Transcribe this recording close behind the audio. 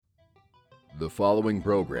The following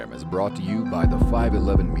program is brought to you by the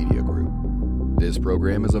 511 Media Group. This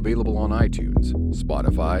program is available on iTunes,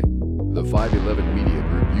 Spotify, the 511 Media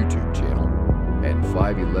Group YouTube channel, and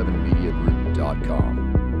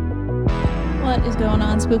 511mediagroup.com. What is going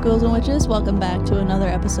on, Spookos and Witches? Welcome back to another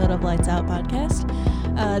episode of Lights Out Podcast.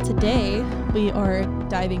 Today, we are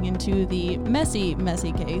diving into the messy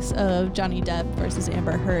case of Johnny Depp versus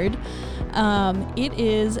Amber Heard. It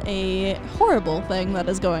is a horrible thing that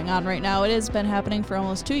is going on right now. It has been happening for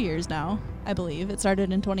almost 2 years now, I believe. It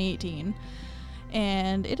started in 2018.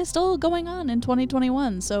 And it is still going on in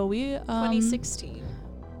 2021. So we... 2016.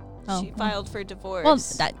 She filed for divorce. Well,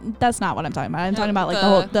 that's not what I'm talking about. I'm talking about like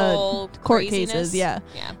the whole court cases. Yeah.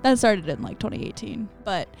 That started in like 2018.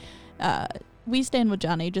 But we stand with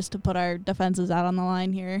Johnny just to put our defenses out on the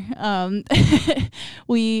line here.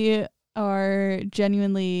 We are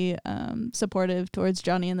genuinely supportive towards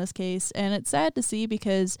Johnny in this case. And it's sad to see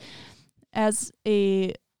because as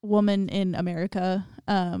a woman in America,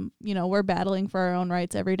 we're battling for our own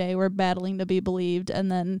rights every day. We're battling to be believed.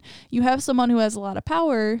 And then you have someone who has a lot of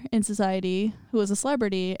power in society who is a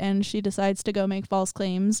celebrity, and she decides to go make false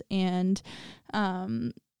claims and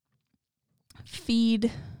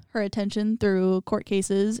feed her attention through court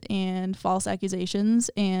cases and false accusations,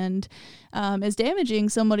 and is damaging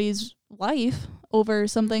somebody's life over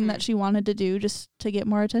something that she wanted to do just to get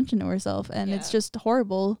more attention to herself. And it's just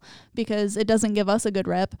horrible because it doesn't give us a good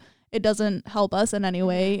rep. It doesn't help us in any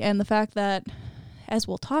way. And the fact that, as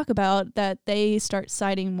we'll talk about, that they start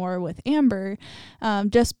siding more with Amber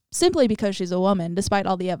just simply because she's a woman, despite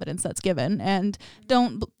all the evidence that's given. And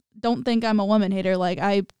don't think I'm a woman hater. Like,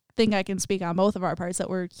 I think I can speak on both of our parts that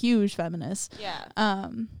we're huge feminists. Yeah.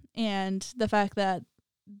 And the fact that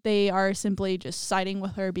they are simply just siding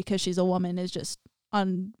with her because she's a woman is just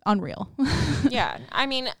unreal. Yeah. I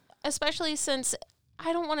mean, especially since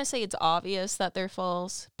I don't want to say it's obvious that they're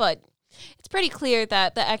false, but it's pretty clear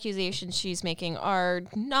that the accusations she's making are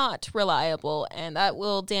not reliable, and that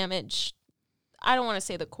will damage, I don't want to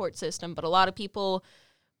say the court system, but a lot of people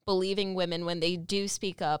believing women when they do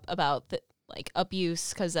speak up about the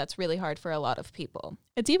abuse, because that's really hard for a lot of people.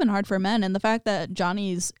 It's even hard for men, and the fact that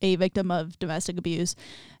Johnny's a victim of domestic abuse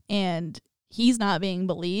and he's not being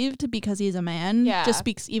believed because he's a man just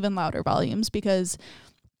speaks even louder volumes, because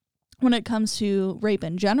when it comes to rape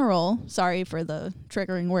in general, sorry for the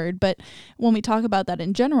triggering word, but when we talk about that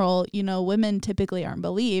in general, women typically aren't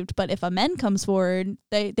believed, but if a man comes forward,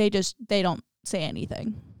 they don't say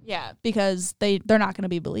anything. Yeah. Because they're not going to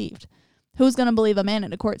be believed. Who's going to believe a man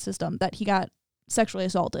in a court system that he got sexually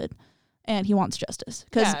assaulted and he wants justice?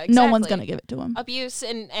 Because no one's going to give it to him. Abuse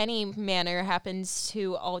in any manner happens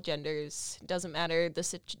to all genders. Doesn't matter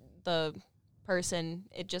the person.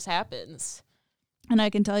 It just happens. And I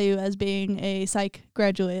can tell you, as being a psych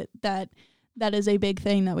graduate, that is a big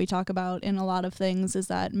thing that we talk about in a lot of things, is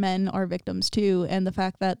that men are victims too. And the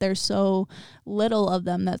fact that there's so little of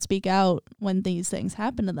them that speak out when these things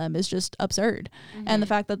happen to them is just absurd. Mm-hmm. And the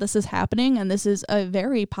fact that this is happening, and this is a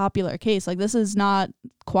very popular case, like, this is not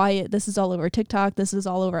quiet. This is all over TikTok. This is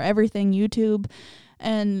all over everything, YouTube.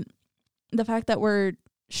 And the fact that we're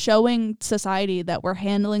showing society that we're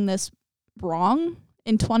handling this wrong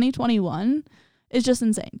in 2021 is just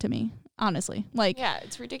insane to me. Honestly,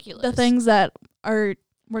 it's ridiculous. The things that we're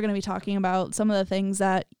going to be talking about, some of the things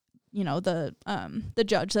that, the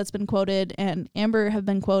judge that's been quoted and Amber have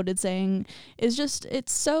been quoted saying is just,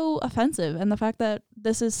 it's so offensive. And the fact that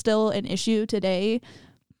this is still an issue today,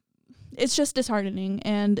 it's just disheartening,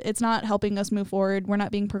 and it's not helping us move forward. We're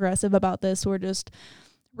not being progressive about this. We're just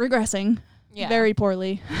regressing very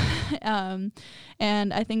poorly.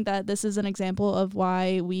 And I think that this is an example of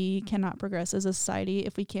why we cannot progress as a society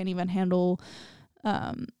if we can't even handle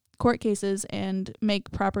court cases and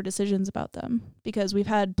make proper decisions about them. Because we've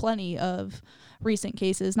had plenty of recent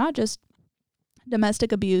cases, not just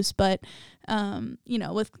domestic abuse, but,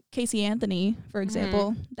 with Casey Anthony, for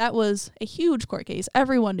example, that was a huge court case.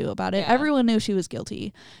 Everyone knew about it. Yeah. Everyone knew she was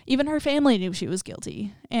guilty. Even her family knew she was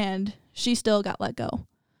guilty, and she still got let go.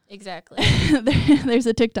 Exactly. There's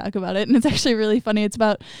a TikTok about it, and it's actually really funny. It's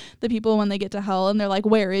about the people when they get to hell and they're like,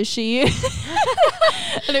 where is she?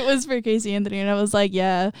 And it was for Casey Anthony, and I was like,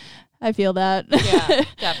 yeah, I feel that. Yeah,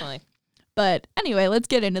 definitely. But anyway, let's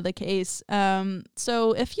get into the case.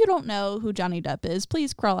 So if you don't know who Johnny Depp is,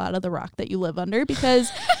 please crawl out of the rock that you live under,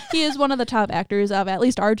 because he is one of the top actors of at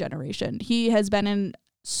least our generation. He has been in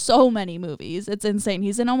so many movies. It's insane.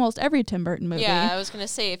 He's in almost every Tim Burton movie. Yeah, I was going to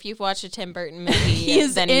say, if you've watched a Tim Burton movie,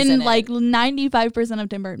 he's in like 95% of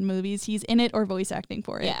Tim Burton movies. He's in it or voice acting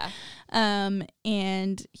for it. Yeah.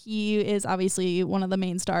 And he is obviously one of the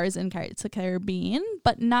main stars in Pirates of the Caribbean,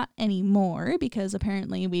 but not anymore because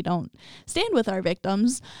apparently we don't stand with our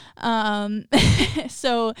victims.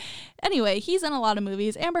 So anyway, he's in a lot of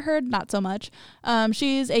movies. Amber Heard, not so much.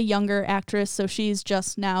 She's a younger actress, so she's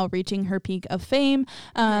just now reaching her peak of fame.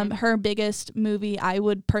 Her biggest movie, I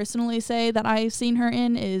would personally say that I've seen her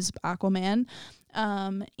in, is Aquaman.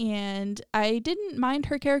 And I didn't mind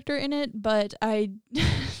her character in it, but I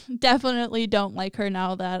definitely don't like her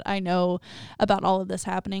now that I know about all of this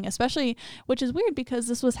happening, especially, which is weird because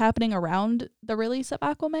this was happening around the release of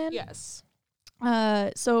Aquaman. Yes.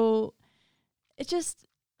 So it just,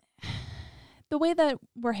 the way that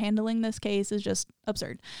we're handling this case is just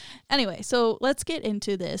absurd. Anyway, so let's get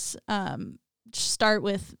into this. Start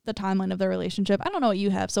with the timeline of the relationship. I don't know what you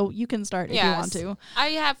have, so you can start if you want to. I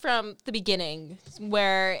have from the beginning,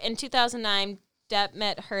 where in 2009, Depp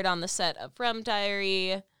met Heard on the set of Rum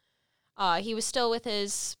Diary. He was still with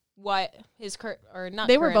his wife,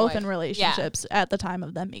 They were both in relationships at the time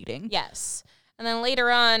of them meeting. Yes. And then later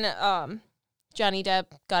on, Johnny Depp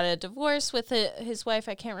got a divorce with his wife.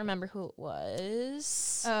 I can't remember who it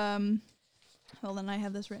was. Hold on, I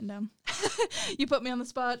have this written down. You put me on the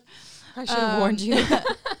spot. I should have warned you.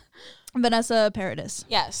 Vanessa Paradis.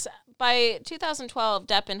 Yes. By 2012,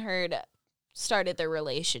 Depp and Heard started their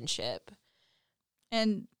relationship.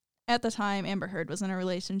 And at the time, Amber Heard was in a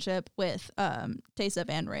relationship with Taysa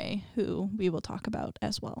Van Ray, who we will talk about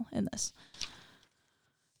as well in this.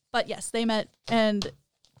 But yes, they met and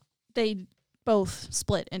they both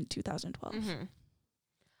split in 2012. Mm-hmm.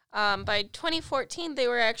 By 2014, they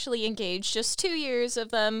were actually engaged. Just 2 years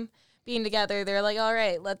of them being together. They're like, all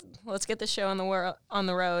right, let's get the show on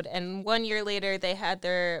the road. And 1 year later, they had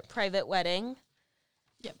their private wedding.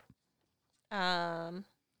 Yep. And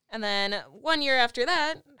then 1 year after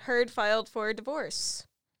that, Heard filed for divorce.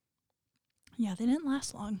 Yeah, they didn't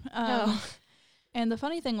last long. No. And the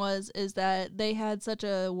funny thing is that they had such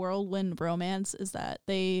a whirlwind romance, is that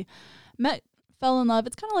they fell in love.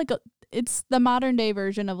 It's kind of like it's the modern day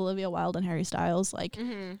version of Olivia Wilde and Harry Styles. Like,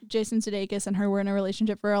 Jason Sudeikis and her were in a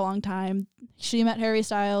relationship for a long time. She met Harry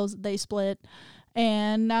Styles, they split,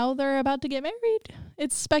 and now they're about to get married.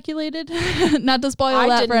 It's speculated, not to spoil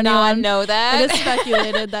that for anyone. I did not know that. It is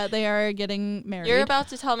speculated that they are getting married. You're about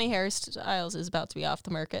to tell me Harry Styles is about to be off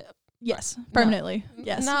the market. Yes, permanently. No.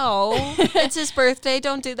 Yes. No, it's his birthday.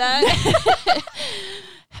 Don't do that.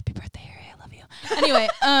 Happy birthday, Harry. I love you. Anyway,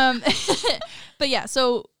 but yeah,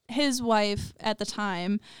 so his wife at the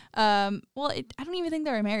time, I don't even think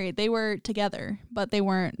they were married. They were together, but they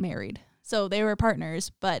weren't married. So they were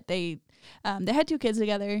partners, but they had 2 kids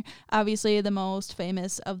together. Obviously, the most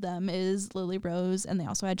famous of them is Lily Rose, and they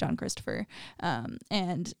also had John Christopher.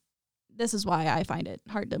 And this is why I find it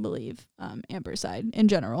hard to believe Amber's side in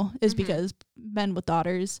general, is because men with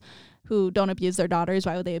daughters who don't abuse their daughters,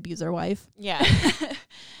 why would they abuse their wife? Yeah.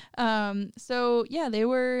 So yeah,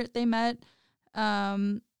 they met.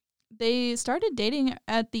 They started dating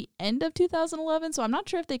at the end of 2011, so I'm not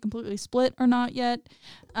sure if they completely split or not yet.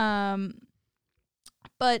 But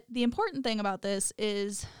the important thing about this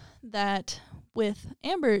is that with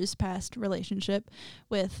Amber's past relationship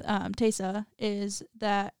with Taysa is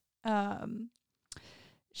that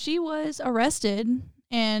she was arrested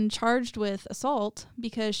and charged with assault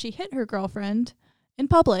because she hit her girlfriend in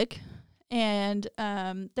public. And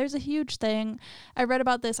there's a huge thing. I read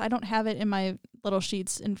about this. I don't have it in my little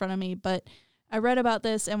sheets in front of me, but I read about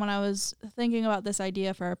this. And when I was thinking about this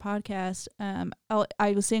idea for our podcast,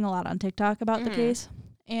 I was seeing a lot on TikTok about the case.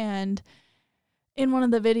 And in one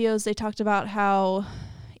of the videos, they talked about how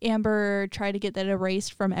Amber tried to get that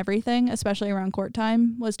erased from everything, especially around court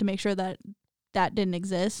time, was to make sure that that didn't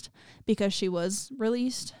exist because she was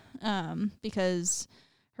released. Because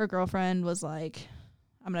her girlfriend was like,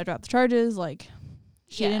 I'm going to drop the charges. Like,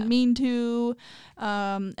 she didn't mean to.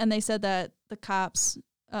 And they said that the cops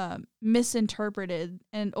misinterpreted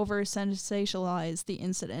and over-sensationalized the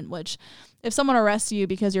incident, which if someone arrests you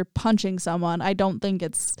because you're punching someone, I don't think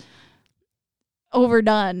it's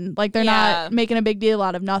overdone. Like, they're not making a big deal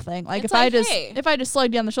out of nothing. Like, if I just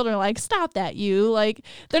slugged you on the shoulder, like, stop that, like,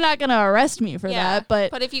 they're not gonna arrest me for that.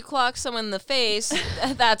 But if you clock someone in the face,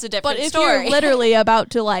 that's a different story. But if story. you're literally about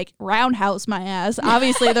to, like, roundhouse my ass,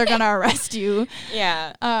 obviously they're gonna arrest you.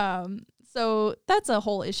 Yeah. So that's a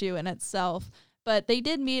whole issue in itself. But they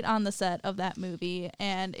did meet on the set of that movie,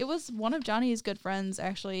 and it was one of Johnny's good friends,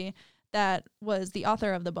 actually, that was the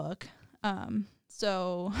author of the book.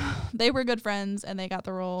 So they were good friends, and they got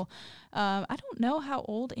the role. I don't know how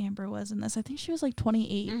old Amber was in this. I think she was like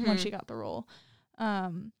 28 when she got the role.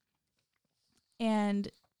 And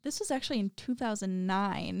this was actually in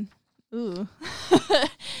 2009 Ooh.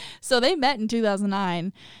 So they met in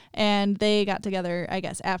 2009 and they got together, I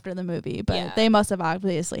guess, after the movie, but they must have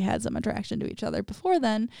obviously had some attraction to each other before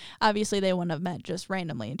then. Obviously, they wouldn't have met just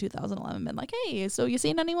randomly in 2011 and been like, hey, so you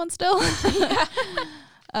seen anyone still?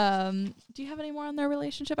 Do you have any more on their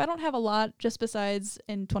relationship? I don't have a lot, just besides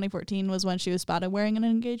in 2014 was when she was spotted wearing an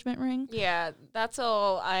engagement ring. Yeah, that's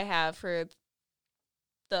all I have for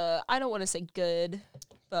the, I don't want to say good,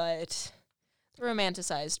 but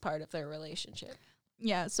romanticized part of their relationship.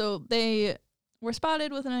 Yeah, so they were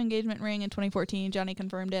spotted with an engagement ring in 2014. Johnny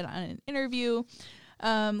confirmed it on an interview.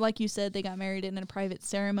 Like you said, they got married in a private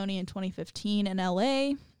ceremony in 2015 in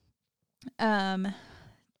LA.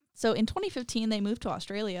 So in 2015, they moved to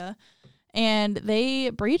Australia, and they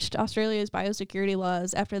breached Australia's biosecurity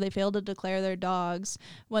laws after they failed to declare their dogs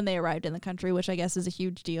when they arrived in the country, which I guess is a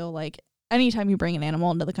huge deal. Like, anytime you bring an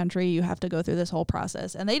animal into the country, you have to go through this whole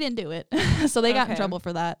process, and they didn't do it. So they got in trouble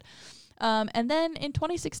for that. And then in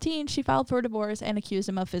 2016, she filed for divorce and accused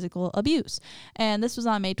him of physical abuse. And this was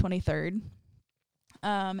on May 23rd.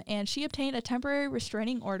 And she obtained a temporary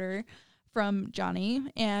restraining order from Johnny,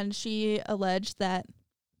 and she alleged that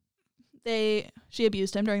she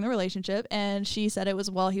abused him during the relationship, and she said it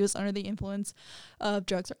was while he was under the influence of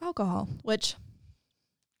drugs or alcohol, which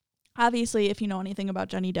obviously, if you know anything about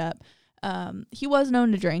Johnny Depp, he was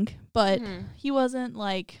known to drink, but he wasn't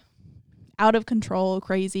like out of control,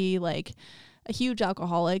 crazy, like a huge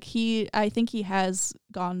alcoholic. I think he has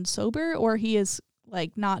gone sober, or he is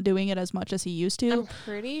like not doing it as much as he used to. I'm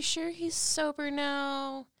pretty sure he's sober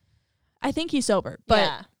now. I think he's sober,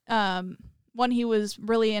 but when he was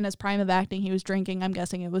really in his prime of acting, he was drinking. I'm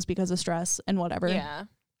guessing it was because of stress and whatever. Yeah.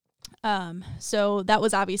 So that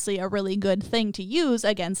was obviously a really good thing to use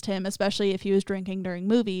against him, especially if he was drinking during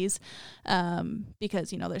movies,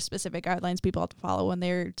 because, you know, there's specific guidelines people have to follow when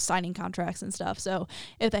they're signing contracts and stuff. So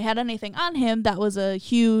if they had anything on him, that was a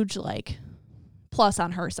huge, like, plus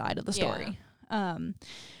on her side of the story.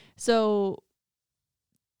 So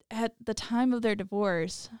at the time of their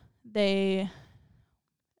divorce,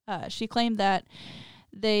 she claimed that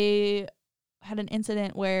they had an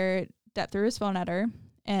incident where Depp threw his phone at her,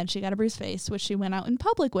 and she got a bruised face, which she went out in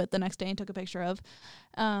public with the next day and took a picture of.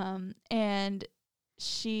 And they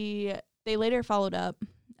later followed up.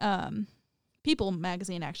 People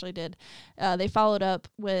magazine actually did. They followed up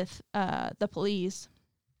with the police,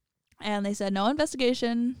 and they said no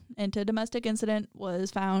investigation into domestic incident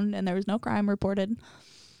was found, and there was no crime reported.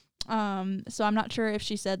 So I'm not sure if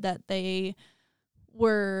she said that they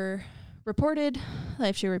were reported,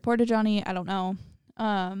 like if she reported Johnny, I don't know.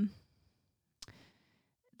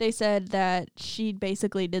 They said that she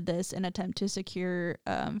basically did this in an attempt to secure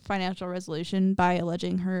financial resolution by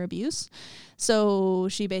alleging her abuse. So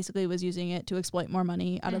she basically was using it to exploit more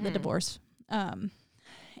money out of the divorce. And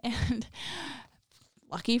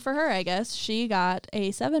lucky for her, I guess, she got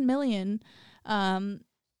a $7 million.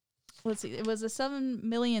 It was a $7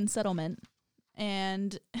 million settlement,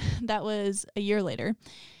 and that was a year later.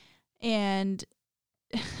 And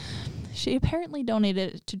she apparently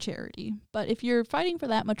donated it to charity. But if you're fighting for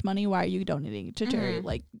that much money, why are you donating it to charity?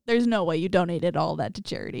 Like, there's no way you donated all that to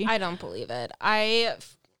charity. I don't believe it. I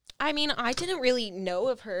mean, I didn't really know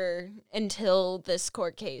of her until this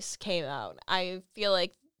court case came out. I feel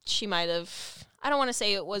like she might have, I don't want to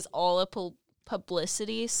say it was all a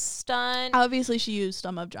publicity stunt. Obviously, she used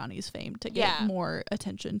some of Johnny's fame to get more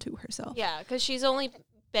attention to herself. Yeah, because she's only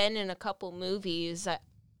been in a couple movies.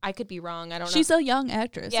 I could be wrong. I don't know. She's a young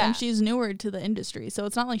actress, and she's newer to the industry, so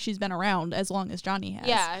it's not like she's been around as long as Johnny has.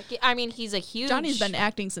 Yeah, I mean, he's a huge... Johnny's been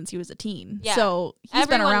acting since he was a teen, so he's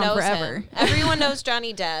been around forever. Everyone knows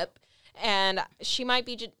Johnny Depp, and she might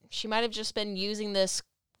have just been using this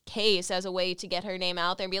case as a way to get her name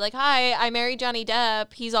out there and be like, hi, I married Johnny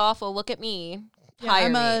Depp. He's awful. Look at me. Yeah,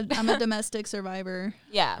 I'm a domestic survivor.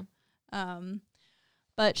 Yeah.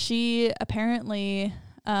 But she apparently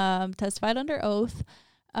testified under oath,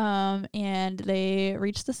 and they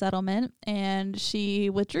reached the settlement, and she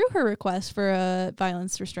withdrew her request for a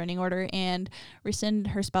violence restraining order and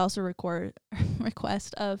rescinded her spousal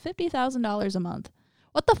request of $50,000 a month.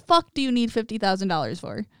 What the fuck do you need $50,000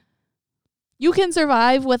 for? You can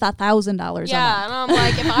survive with $1,000 a month. Yeah, and I'm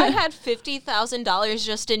like, if I had $50,000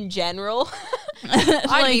 just in general,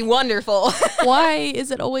 I'd be wonderful. Why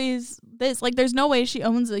is it always this? Like, there's no way she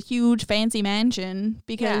owns a huge fancy mansion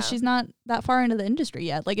because she's not that far into the industry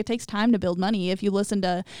yet. Like, it takes time to build money. If you listen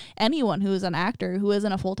to anyone who is an actor, who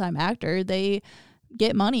isn't a full-time actor, they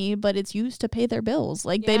get money, but it's used to pay their bills.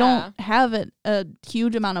 Like, they don't have a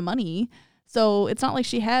huge amount of money. So it's not like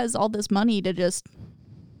she has all this money to just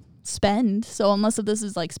spend. So unless if this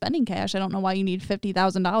is like spending cash, I don't know why you need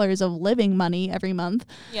 $50,000 of living money every month.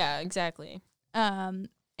 Yeah, exactly. And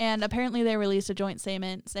apparently they released a joint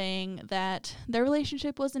statement saying that their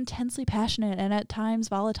relationship was intensely passionate and at times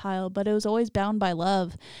volatile, but it was always bound by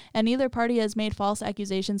love, and neither party has made false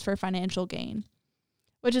accusations for financial gain,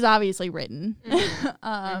 which is obviously written.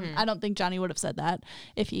 I don't think Johnny would have said that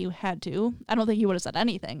if he had to. I don't think he would have said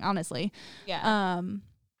anything, honestly. Yeah.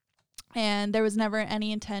 And there was never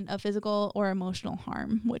any intent of physical or emotional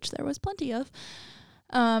harm, which there was plenty of.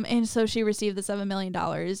 And so she received the $7 million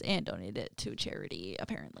and donated it to charity,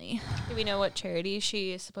 apparently. Do we know what charity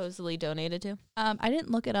she supposedly donated to? I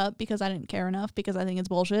didn't look it up because I didn't care enough because I think it's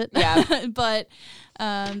bullshit. Yeah. But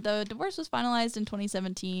the divorce was finalized in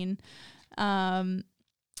 2017.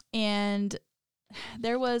 And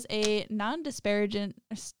there was a non-disparagement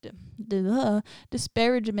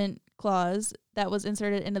clause that was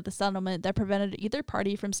inserted into the settlement that prevented either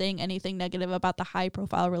party from saying anything negative about the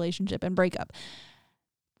high-profile relationship and breakup,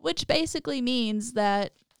 which basically means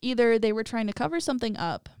that either they were trying to cover something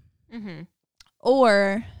up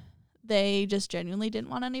or they just genuinely didn't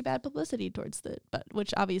want any bad publicity towards it. But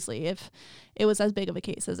which obviously, if it was as big of a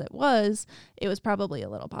case as it was probably a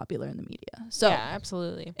little popular in the media. So yeah,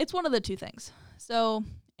 absolutely. It's one of the two things. So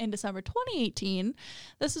in December 2018,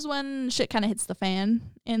 this is when shit kind of hits the fan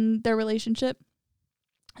in their relationship.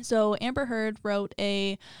 So Amber Heard wrote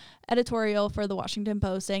a editorial for the Washington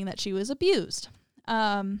Post saying that she was abused.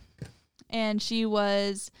 And she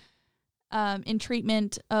was in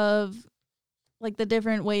treatment of like the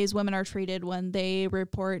different ways women are treated when they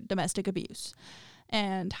report domestic abuse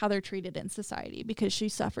and how they're treated in society because she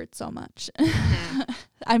suffered so much.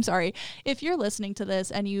 I'm sorry. If you're listening to this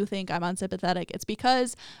and you think I'm unsympathetic, it's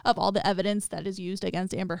because of all the evidence that is used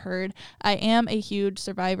against Amber Heard. I am a huge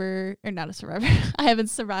survivor, or not a survivor. I haven't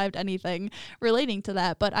survived anything relating to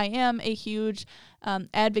that, but I am a huge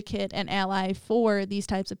advocate and ally for these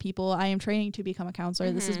types of people. I am training to become a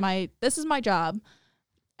counselor. This is my job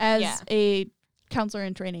as a counselor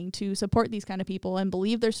in training, to support these kind of people and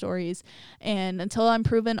believe their stories. And until I'm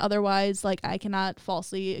proven otherwise, like, I cannot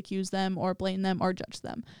falsely accuse them or blame them or judge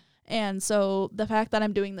them. And so the fact that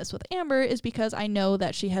I'm doing this with Amber is because I know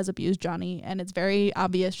that she has abused Johnny, and it's very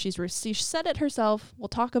obvious. She said it herself. We'll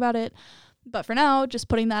talk about it. But for now, just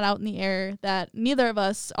putting that out in the air that neither of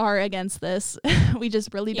us are against this. We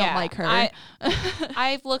just really don't like her.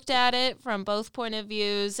 I've looked at it from both point of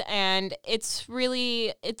views, and it's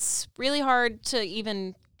really hard to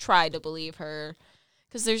even try to believe her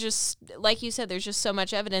because there's just, like you said, there's just so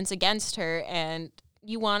much evidence against her, and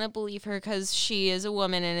you want to believe her because she is a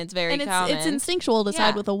woman, and it's very common. It's instinctual to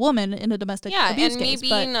side with a woman in a domestic abuse case. Yeah, and me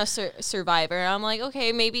being a survivor, I'm like,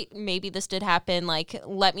 okay, maybe this did happen. Like,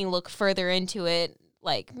 let me look further into it.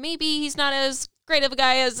 Like, maybe he's not as great of a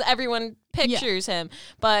guy as everyone pictures him.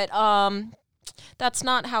 But that's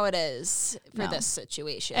not how it is for this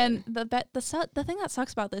situation. And the thing that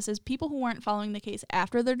sucks about this is people who aren't following the case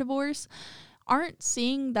after their divorce aren't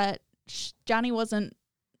seeing that Johnny wasn't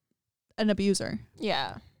an abuser.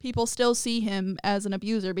 Yeah. People still see him as an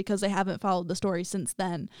abuser because they haven't followed the story since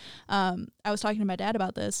then. I was talking to my dad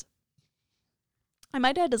about this. And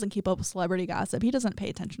my dad doesn't keep up with celebrity gossip. He doesn't pay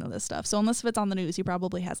attention to this stuff. So unless if it's on the news, he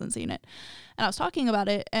probably hasn't seen it. And I was talking about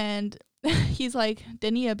it, and he's like,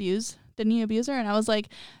 didn't he abuse her? And I was like,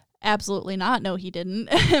 absolutely not. No, he didn't.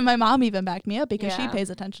 And my mom even backed me up because she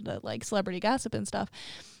pays attention to like celebrity gossip and stuff.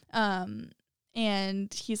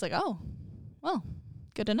 And he's like, oh, well,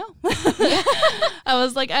 good to know. I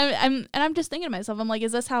was like, I'm just thinking to myself, I'm like,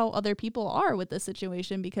 is this how other people are with this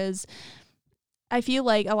situation? Because I feel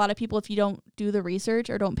like a lot of people, if you don't do the research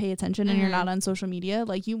or don't pay attention and you're not on social media,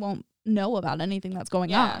 like, you won't know about anything that's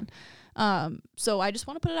going on. So I just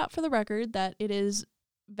want to put it out for the record that it is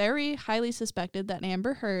very highly suspected that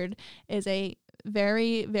Amber Heard is a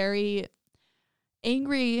very, very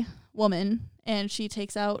angry woman, and she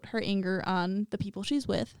takes out her anger on the people she's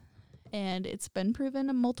with. And it's been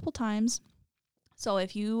proven multiple times. So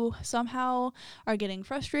if you somehow are getting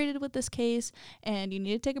frustrated with this case and you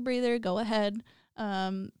need to take a breather, go ahead.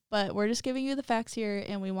 But we're just giving you the facts here,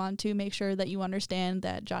 and we want to make sure that you understand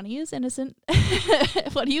that Johnny is innocent.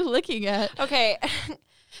 What are you looking at? Okay.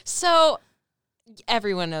 So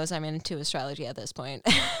everyone knows I'm into astrology at this point.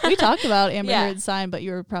 We talked about Amber Heard's sign, but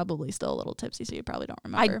you were probably still a little tipsy, so you probably don't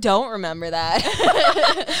remember. I don't remember that.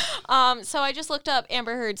 So I just looked up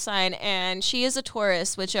Amber Heard's sign, and she is a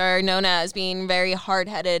Taurus, which are known as being very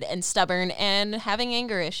hard-headed and stubborn and having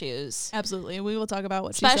anger issues. Absolutely. We will talk about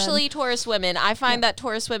what she said. Especially Taurus women. I find that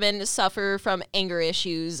Taurus women suffer from anger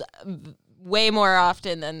issues way more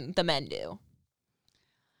often than the men do.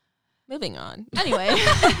 Moving on. Anyway,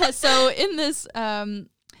 so in this, what am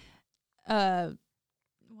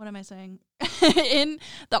I saying? In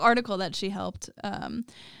the article that she helped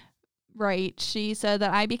write, she said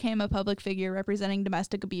that I became a public figure representing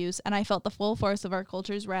domestic abuse, and I felt the full force of our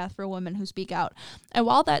culture's wrath for women who speak out. And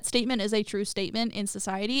while that statement is a true statement in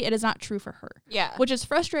society, it is not true for her. Yeah. Which is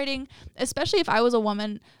frustrating, especially if I was a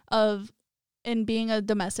woman and being a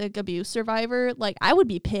domestic abuse survivor. Like, I would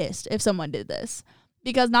be pissed if someone did this.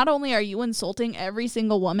 Because not only are you insulting every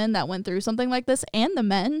single woman that went through something like this and the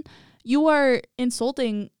men, you are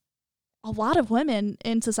insulting a lot of women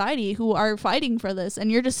in society who are fighting for this.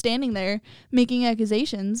 And you're just standing there making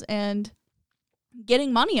accusations and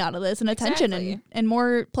getting money out of this and attention and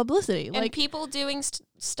more publicity. And like people doing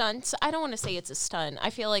stunts. I don't want to say it's a stunt. I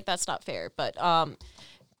feel like that's not fair. But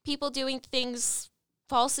people doing things,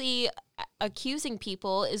 falsely accusing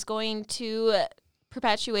people, is going to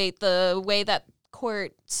perpetuate the way that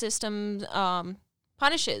court system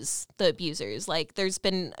punishes the abusers. Like, there's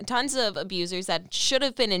been tons of abusers that should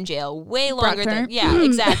have been in jail way longer than... Yeah,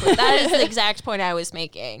 exactly. That is the exact point I was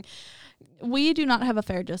making. We do not have a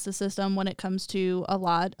fair justice system when it comes to a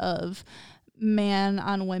lot of man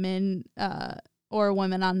on women or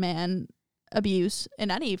women on man abuse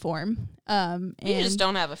in any form. And we just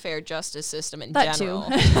don't have a fair justice system in that general.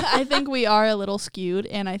 Too. I think we are a little skewed,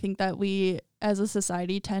 and I think that we as a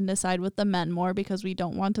society tend to side with the men more because we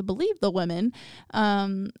don't want to believe the women.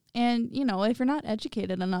 And, you know, if you're not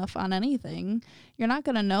educated enough on anything, you're not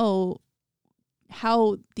going to know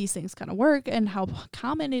how these things kind of work and how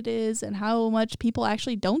common it is and how much people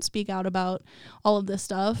actually don't speak out about all of this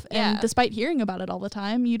stuff. Yeah. And despite hearing about it all the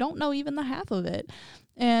time, you don't know even the half of it.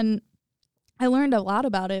 And I learned a lot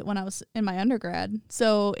about it when I was in my undergrad.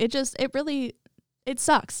 So it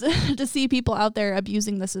sucks to see people out there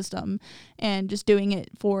abusing the system and just doing it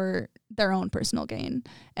for their own personal gain.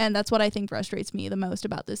 And that's what I think frustrates me the most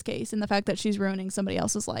about this case, and the fact that she's ruining somebody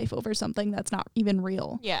else's life over something that's not even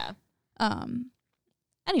real. Yeah.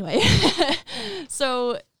 Anyway,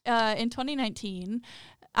 so in 2019,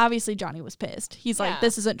 obviously Johnny was pissed. He's like,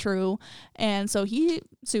 this isn't true. And so he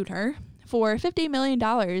sued her for $50 million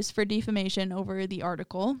for defamation over the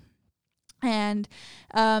article. And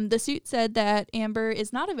the suit said that Amber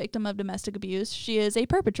is not a victim of domestic abuse. She is a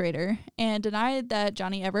perpetrator, and denied that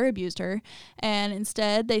Johnny ever abused her. And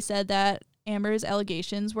instead, they said that Amber's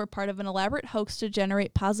allegations were part of an elaborate hoax to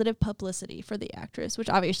generate positive publicity for the actress, which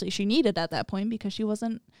obviously she needed at that point because she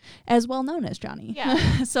wasn't as well known as Johnny.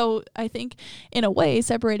 Yeah. So I think, in a way,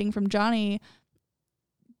 separating from Johnny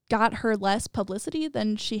got her less publicity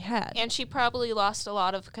than she had. And she probably lost a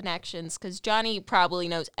lot of connections because Johnny probably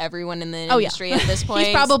knows everyone in the industry at this point.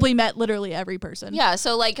 He's probably met literally every person. Yeah,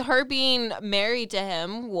 so like her being married to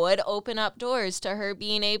him would open up doors to her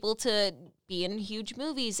being able to be in huge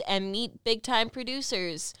movies and meet big time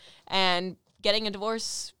producers, and getting a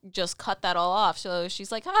divorce just cut that all off. So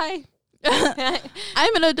she's like, hi.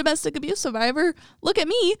 I'm a domestic abuse survivor. Look at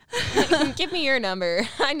me. Give me your number.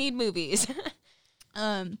 I need movies.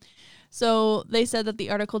 So they said that the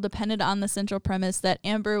article depended on the central premise that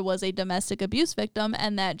Amber was a domestic abuse victim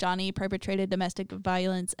and that Johnny perpetrated domestic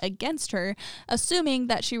violence against her, assuming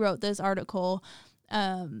that she wrote this article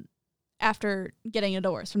after getting a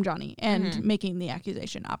divorce from Johnny and making the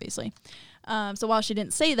accusation, obviously. So while she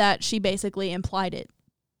didn't say that, she basically implied it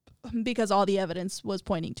because all the evidence was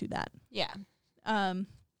pointing to that. Yeah.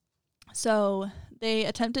 So they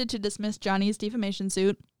attempted to dismiss Johnny's defamation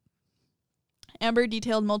suit. Amber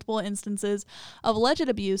detailed multiple instances of alleged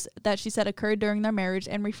abuse that she said occurred during their marriage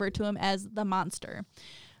and referred to him as the monster.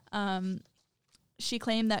 She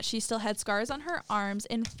claimed that she still had scars on her arms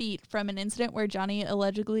and feet from an incident where Johnny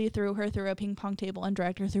allegedly threw her through a ping pong table and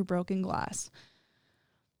dragged her through broken glass.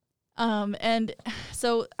 And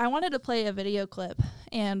so I wanted to play a video clip,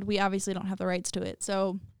 and we obviously don't have the rights to it.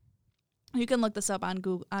 So you can look this up on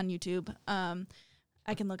Google, on YouTube.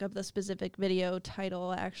 I can look up the specific video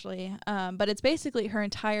title, actually. But it's basically her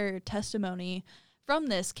entire testimony from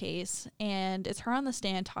this case, and it's her on the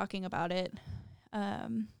stand talking about it.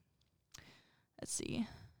 Let's see.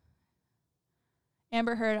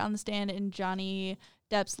 Amber Heard on the stand in Johnny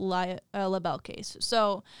Depp's LaBelle case.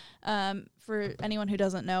 So for anyone who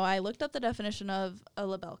doesn't know, I looked up the definition of a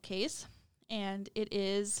LaBelle case, and it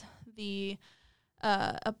is a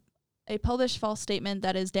published false statement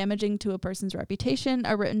that is damaging to a person's reputation,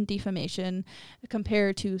 a written defamation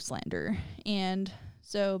compared to slander. And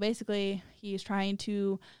so basically he's trying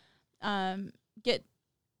to get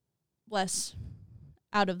less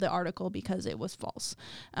out of the article because it was false,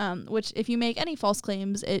 which if you make any false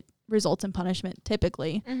claims, it results in punishment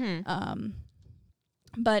typically.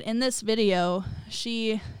 But in this video,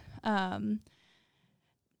 she it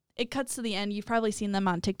cuts to the end. You've probably seen them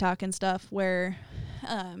on TikTok and stuff where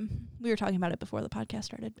we were talking about it before the podcast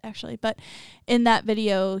started, actually. But in that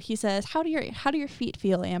video, he says, "How do your feet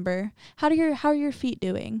feel, Amber? How are your feet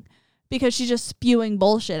doing?" Because she's just spewing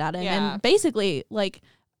bullshit at him and basically like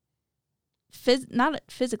not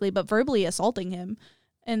physically but verbally assaulting him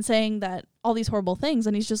and saying that all these horrible things,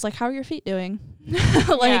 and he's just like, "How are your feet doing?"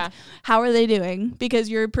 How are they doing? Because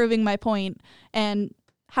you're proving my point, and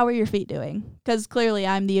how are your feet doing? Because clearly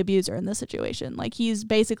I'm the abuser in this situation. Like, he's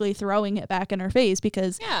basically throwing it back in her face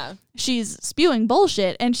because she's spewing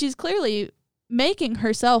bullshit, and she's clearly making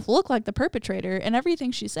herself look like the perpetrator in everything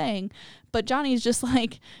she's saying. But Johnny's just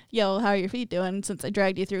like, "Yo, how are your feet doing since I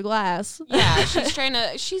dragged you through glass?" Yeah,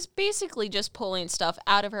 she's basically just pulling stuff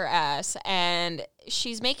out of her ass, and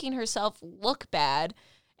she's making herself look bad,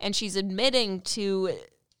 and she's admitting to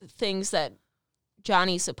things that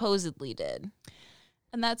Johnny supposedly did.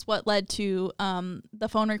 And that's what led to the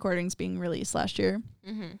phone recordings being released last year,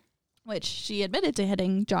 which she admitted to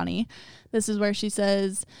hitting Johnny. This is where she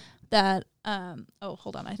says that,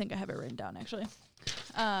 hold on, I think I have it written down, actually.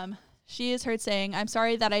 She is heard saying, "I'm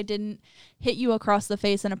sorry that I didn't hit you across the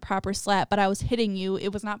face in a proper slap, but I was hitting you.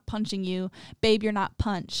 It was not punching you. Babe, you're not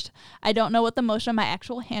punched. I don't know what the motion of my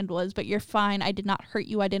actual hand was, but you're fine. I did not hurt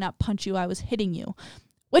you. I did not punch you. I was hitting you."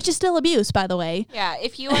 Which is still abuse, by the way. Yeah,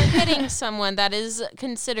 if you are hitting someone, that is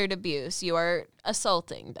considered abuse. You are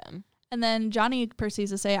assaulting them. And then Johnny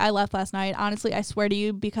proceeds to say, "I left last night. Honestly, I swear to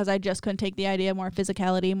you, because I just couldn't take the idea of more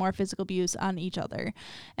physicality, more physical abuse on each other.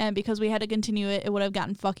 And because we had to continue it, it would have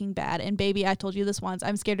gotten fucking bad. And baby, I told you this once.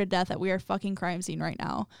 I'm scared to death that we are a fucking crime scene right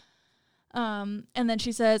now." And then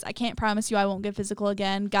she says, "I can't promise you I won't get physical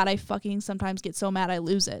again. God, I fucking sometimes get so mad I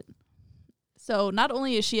lose it." So not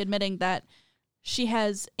only is she admitting that she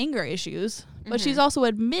has anger issues, but she's also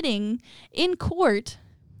admitting in court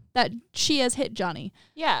that she has hit Johnny.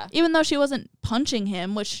 Yeah. Even though she wasn't punching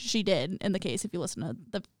him, which she did in the case, if you listen to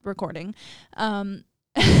the recording.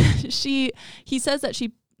 He says that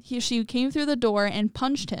she came through the door and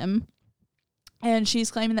punched him, and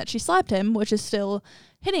she's claiming that she slapped him, which is still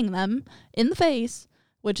hitting them in the face,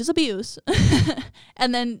 which is abuse.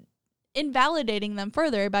 And then invalidating them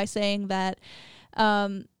further by saying that,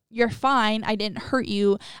 "You're fine. I didn't hurt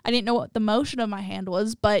you. I didn't know what the motion of my hand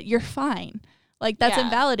was, but you're fine." Like, that's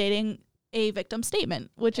invalidating a victim statement,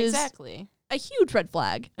 which is a huge red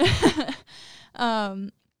flag.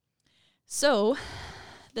 So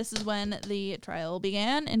this is when the trial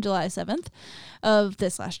began in July 7th of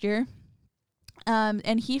this last year.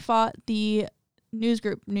 And he fought the News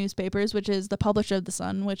Group newspapers, which is the publisher of The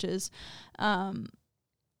Sun, which is, and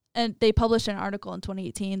they published an article in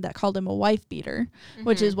 2018 that called him a wife beater,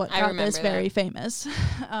 which is what got this very famous,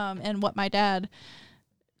 and what my dad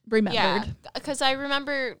remembered. Yeah, because I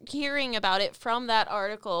remember hearing about it from that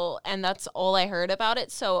article, and that's all I heard about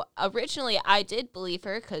it. So originally I did believe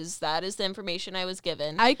her because that is the information I was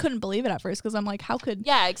given. I couldn't believe it at first because I'm like, how could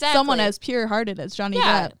someone as pure-hearted as Johnny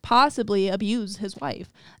Depp possibly abuse his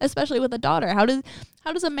wife, especially with a daughter? How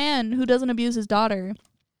does a man who doesn't abuse his daughter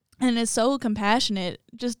and is so compassionate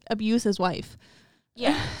just abuse his wife?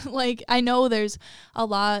 Yeah. Like, I know there's a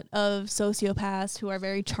lot of sociopaths who are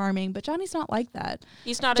very charming, but Johnny's not like that.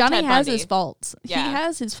 He's not Johnny a Ted has Bundy. His faults. Yeah. He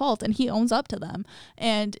has his fault, and he owns up to them.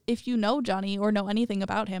 And if you know Johnny or know anything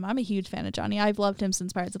about him, I'm a huge fan of Johnny. I've loved him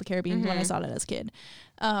since Pirates of the Caribbean when I saw it as a kid.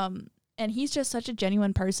 And he's just such a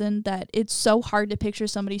genuine person that it's so hard to picture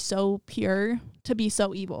somebody so pure to be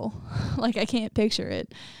so evil. Like, I can't picture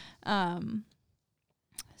it.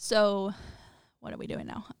 So what are we doing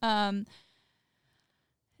now?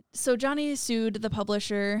 So Johnny sued the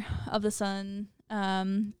publisher of The Sun,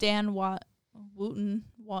 Dan Wooten,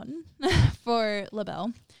 for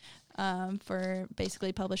libel, for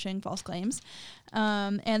basically publishing false claims.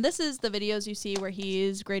 And this is the videos you see where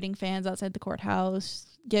he's greeting fans outside the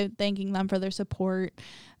courthouse, thanking them for their support,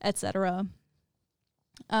 etc.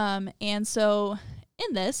 And so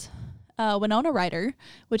in this, Winona Ryder,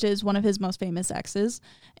 which is one of his most famous exes,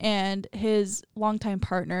 and his longtime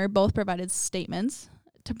partner both provided statements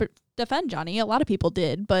to defend Johnny. A lot of people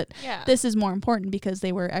did, but this is more important because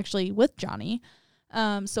they were actually with Johnny.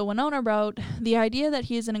 So Winona wrote, "The idea that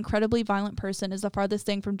he is an incredibly violent person is the farthest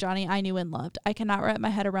thing from Johnny I knew and loved. I cannot wrap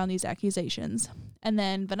my head around these accusations." And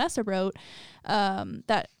then Vanessa wrote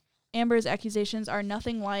that Amber's accusations are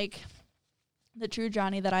nothing like the true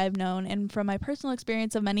Johnny that I have known, and from my personal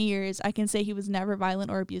experience of many years, I can say he was never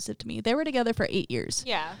violent or abusive to me. They were together for 8 years.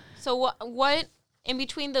 Yeah. So what in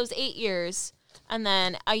between those 8 years, and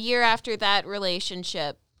then a year after that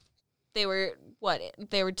relationship, they were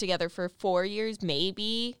together for 4 years,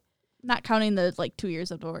 maybe? Not counting the, 2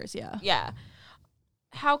 years of divorce, yeah. Yeah.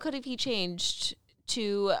 How could have he changed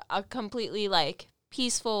to a completely,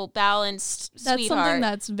 peaceful, balanced That's sweetheart? something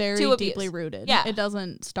that's very to deeply abuse. rooted. Yeah. It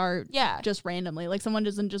doesn't start Yeah. just randomly. Like, someone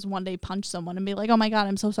doesn't just one day punch someone and be like, oh my God,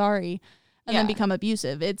 I'm so sorry, and then become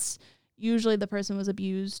abusive. It's usually the person was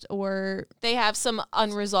abused, or they have some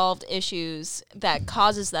unresolved issues that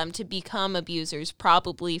causes them to become abusers,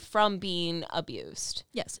 probably from being abused.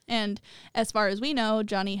 yes. And as far as we know,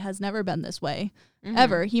 Johnny has never been this way,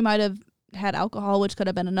 ever. He might have had alcohol, which could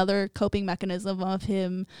have been another coping mechanism of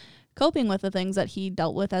him coping with the things that he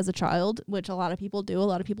dealt with as a child, which a lot of people do. A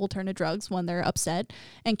lot of people turn to drugs when they're upset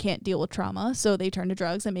and can't deal with trauma, so they turn to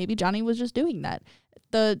drugs, and maybe Johnny was just doing that.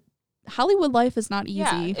 The Hollywood life is not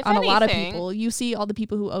easy on a lot of people. You see all the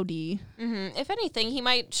people who OD. If anything, he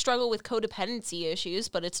might struggle with codependency issues,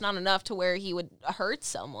 but it's not enough to where he would hurt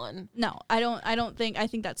someone. No, I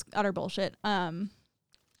think that's utter bullshit. And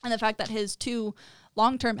the fact that his 2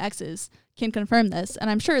 long-term exes can confirm this, and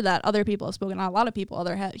I'm sure that other people have spoken, a lot of people,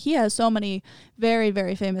 he has so many very,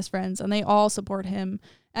 very famous friends, and they all support him,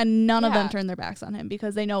 and none of them turn their backs on him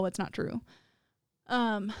because they know it's not true.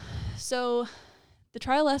 So the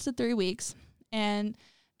trial lasted 3 weeks, and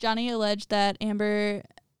Johnny alleged that Amber,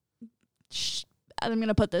 I'm going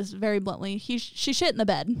to put this very bluntly, she shit in the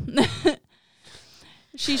bed.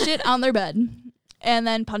 She shit on their bed and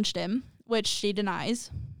then punched him, which she denies,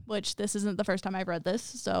 which this isn't the first time I've read this.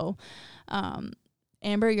 So,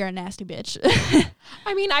 Amber, you're a nasty bitch.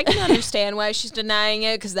 I mean, I can understand why she's denying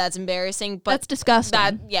it because that's embarrassing, but that's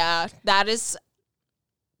disgusting. That is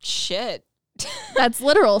shit. That's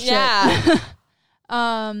literal shit. Yeah.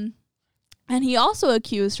 And he also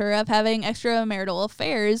accused her of having extramarital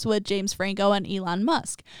affairs with James Franco and Elon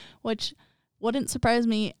Musk, which wouldn't surprise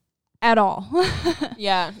me at all.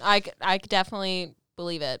 Yeah, I could definitely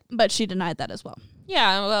believe it. But she denied that as well.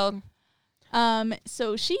 Yeah, well.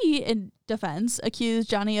 So she, in defense, accused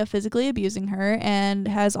Johnny of physically abusing her and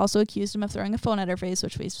has also accused him of throwing a phone at her face,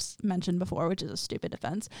 which we've mentioned before, which is a stupid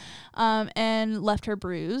defense, and left her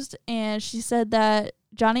bruised. And she said that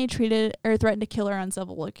Johnny threatened to kill her on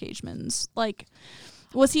several occasions.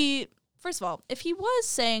 Was he, first of all, if he was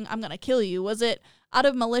saying, I'm going to kill you, was it out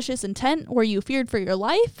of malicious intent where you feared for your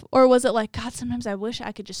life? Or was it like, God, sometimes I wish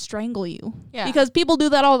I could just strangle you? Yeah. Because people do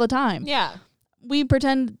that all the time. Yeah. We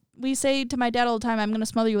say to my dad all the time, I'm going to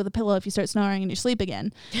smother you with a pillow if you start snoring and you sleep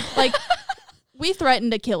again. We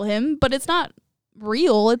threatened to kill him, but it's not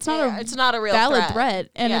real. It's not a real valid threat,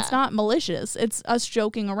 and yeah. It's not malicious. It's us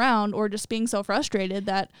joking around or just being so frustrated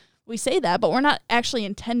that we say that, but we're not actually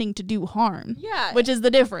intending to do harm. Yeah. Which is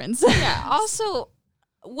the difference. Yeah. Also,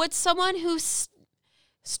 would someone who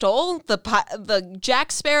stole the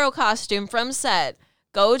Jack Sparrow costume from set,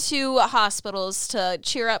 go to hospitals to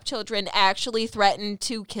cheer up children, actually threaten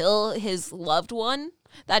to kill his loved one?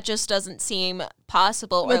 That just doesn't seem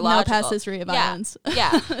possible With or logical. no past history of violence.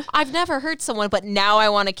 Yeah. I've never hurt someone, but now I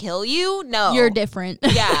want to kill you? No. You're different.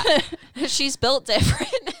 Yeah. She's built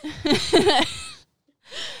different.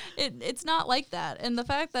 It's not like that. And the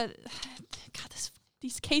fact that, God,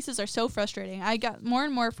 these cases are so frustrating. I got more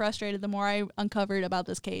and more frustrated the more I uncovered about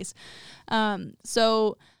this case.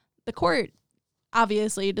 So the court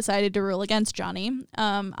obviously decided to rule against Johnny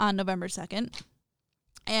on November 2nd.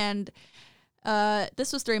 And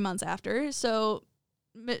this was 3 months after. So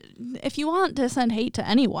if you want to send hate to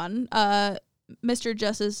anyone, Mr.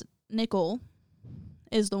 Justice Nicol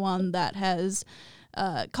is the one that has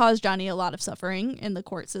caused Johnny a lot of suffering in the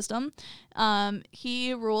court system.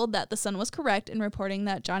 He ruled that the Sun was correct in reporting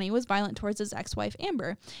that Johnny was violent towards his ex-wife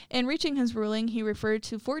Amber. In reaching his ruling, he referred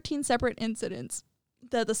to 14 separate incidents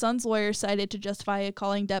that the Sun's lawyer cited to justify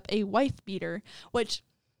calling Depp a wife beater, which,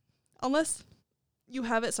 unless you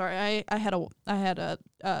have it, sorry, I had a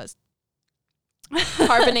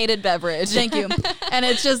carbonated beverage. Thank you. And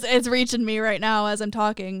it's reaching me right now as I'm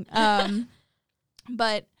talking.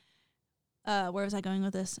 But where was I going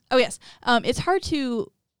with this? Oh, yes. It's hard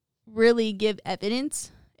to really give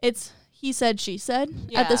evidence. It's he said, she said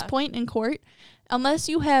at this point in court. Unless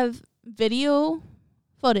you have video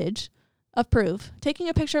footage of proof. Taking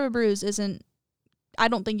a picture of a bruise isn't, I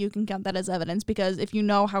don't think you can count that as evidence, because if you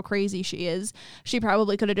know how crazy she is, she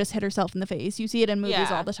probably could have just hit herself in the face. You see it in movies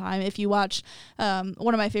all the time. If you watch,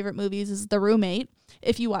 one of my favorite movies is The Roommate.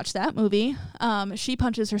 If you watch that movie, she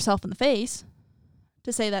punches herself in the face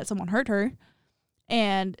to say that someone hurt her,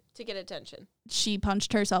 and to get attention. She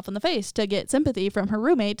punched herself in the face to get sympathy from her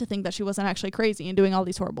roommate to think that she wasn't actually crazy and doing all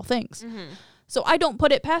these horrible things. Mm-hmm. So I don't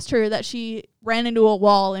put it past her that she ran into a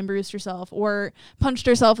wall and bruised herself or punched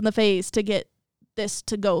herself in the face to get this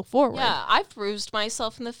to go forward. Yeah, I've bruised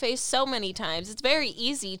myself in the face so many times. It's very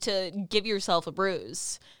easy to give yourself a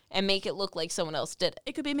bruise and make it look like someone else did it.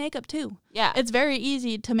 It could be makeup too. Yeah. It's very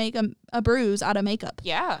easy to make a bruise out of makeup.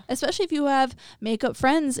 Yeah. Especially if you have makeup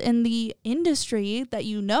friends in the industry that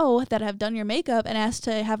you know that have done your makeup and asked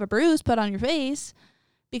to have a bruise put on your face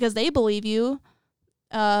because they believe you.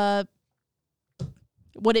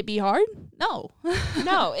 Would it be hard? No.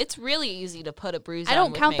 No, it's really easy to put a bruise on. I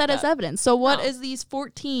don't with count that as makeup. evidence. So what No. is these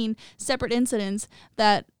 14 separate incidents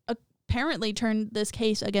that apparently turned this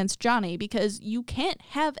case against Johnny? Because you can't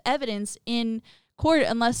have evidence in court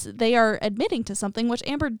unless they are admitting to something, which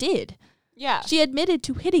Amber did. Yeah. She admitted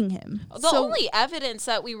to hitting him. The only evidence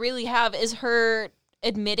that we really have is her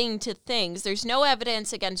admitting to things. There's no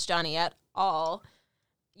evidence against Johnny at all.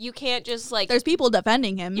 You can't just like... There's people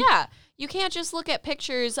defending him. Yeah. You can't just look at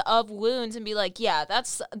pictures of wounds and be like, yeah,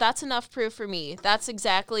 that's enough proof for me. That's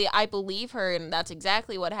exactly, I believe her, and that's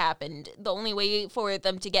exactly what happened. The only way for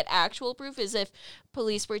them to get actual proof is if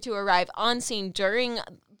police were to arrive on scene during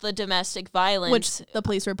the domestic violence. Which the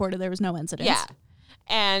police reported there was no incidents. Yeah.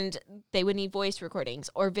 And they would need voice recordings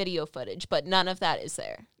or video footage, but none of that is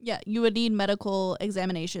there. Yeah, you would need medical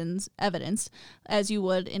examinations evidence, as you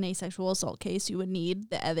would in a sexual assault case. You would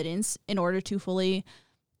need the evidence in order to fully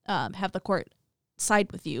have the court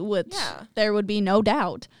side with you, which there would be no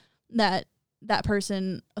doubt that that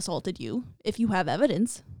person assaulted you if you have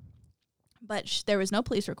evidence. But there was no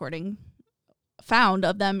police recording found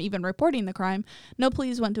of them even reporting the crime. No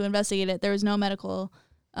police went to investigate it. There was no medical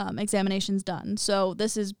examinations done. So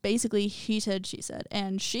this is basically he said, she said,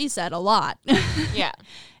 and she said a lot. Yeah.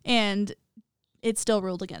 And it's still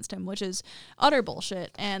ruled against him, which is utter bullshit.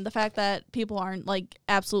 And the fact that people aren't like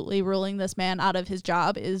absolutely ruling this man out of his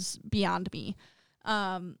job is beyond me.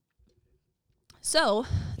 So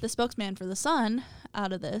the spokesman for The Sun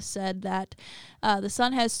out of this said that The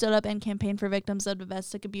Sun has stood up and campaigned for victims of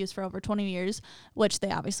domestic abuse for over 20 years, which they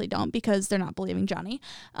obviously don't because they're not believing Johnny.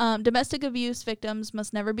 Domestic abuse victims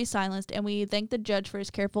must never be silenced, and we thank the judge for his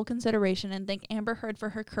careful consideration and thank Amber Heard for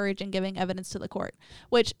her courage in giving evidence to the court.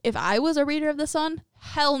 Which, if I was a reader of The Sun,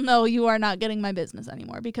 hell no, you are not getting my business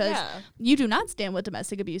anymore because you do not stand with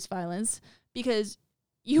domestic abuse violence because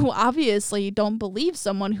you obviously don't believe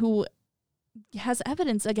someone who has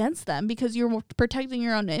evidence against them because you're protecting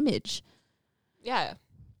your own image. Yeah.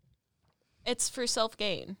 It's for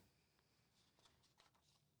self-gain.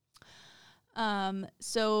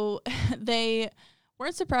 So they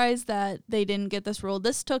weren't surprised that they didn't get this rule.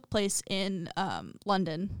 This took place in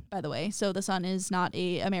London, by the way. So The Sun is not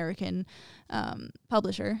a American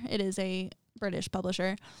publisher. It is a British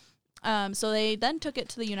publisher. So they then took it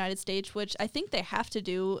to the United States, which I think they have to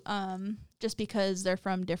do just because they're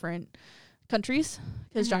from different countries,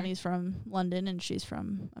 because Johnny's from London and she's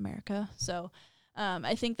from America. So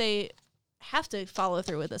I think they have to follow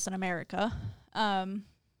through with this in America.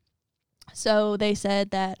 So they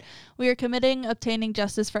said that we are committing obtaining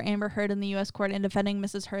justice for Amber Heard in the U.S. court and defending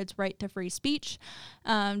Mrs. Heard's right to free speech.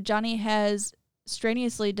 Johnny has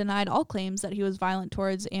strenuously denied all claims that he was violent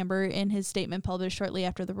towards Amber in his statement published shortly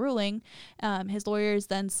after the ruling. His lawyers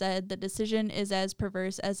then said the decision is as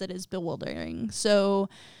perverse as it is bewildering. So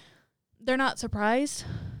they're not surprised,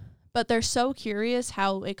 but they're so curious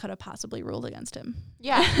how it could have possibly ruled against him.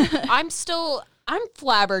 Yeah. I'm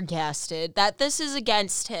flabbergasted that this is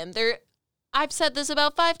against him. I've said this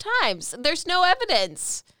about 5 times. There's no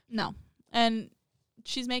evidence. No. And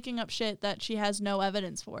she's making up shit that she has no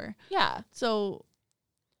evidence for. Yeah. So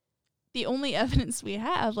the only evidence we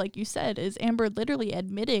have, like you said, is Amber literally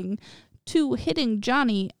admitting to hitting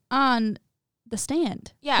Johnny on the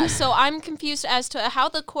stand. Yeah, so I'm confused as to how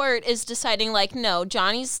the court is deciding, like, no,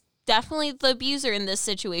 Johnny's definitely the abuser in this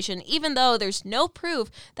situation, even though there's no proof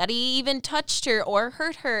that he even touched her or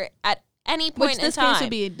hurt her at any point in time. Which this case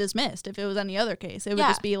would be dismissed if it was any other case. It would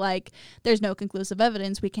just be like, there's no conclusive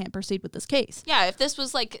evidence, we can't proceed with this case. Yeah, if this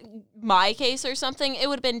was like my case or something, it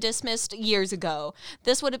would have been dismissed years ago.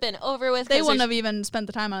 This would have been over with. They wouldn't have even spent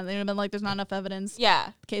the time on it. They would have been like, there's not enough evidence.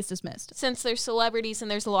 Yeah. Case dismissed. Since they're celebrities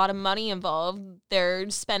and there's a lot of money involved, they're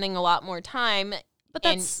spending a lot more time. But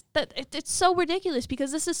it's so ridiculous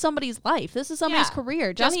because this is somebody's life. This is somebody's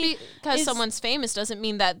career. Johnny, just because someone's famous doesn't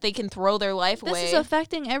mean that they can throw their life away. This is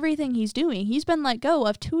affecting everything he's doing. He's been let go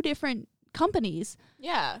of 2 different companies.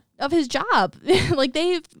 Yeah. Of his job. Like,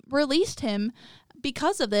 they've released him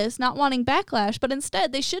because of this, not wanting backlash, but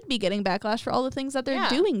instead they should be getting backlash for all the things that they're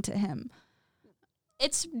doing to him.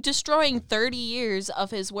 it's destroying 30 years of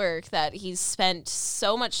his work that he's spent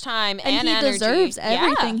so much time and he energy. deserves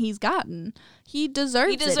everything he's gotten. He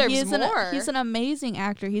deserves it. He deserves more. He's an amazing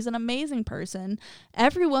actor. He's an amazing person.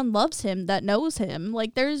 Everyone loves him that knows him.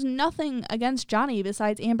 Like, there's nothing against Johnny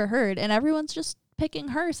besides Amber Heard, and everyone's just picking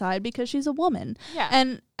her side because she's a woman. Yeah.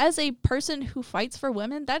 And as a person who fights for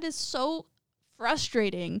women, that is so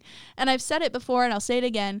frustrating. And I've said it before and I'll say it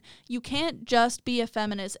again. You can't just be a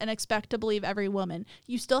feminist and expect to believe every woman.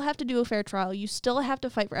 You still have to do a fair trial. You still have to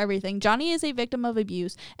fight for everything. Johnny is a victim of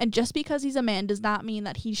abuse, and just because he's a man does not mean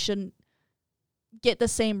that he shouldn't get the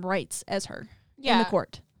same rights as her in the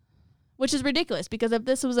court. Which is ridiculous, because if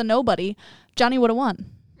this was a nobody, Johnny would have won.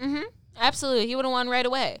 Mm-hmm. Absolutely. He would have won right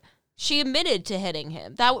away. She admitted to hitting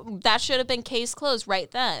him. That should have been case closed right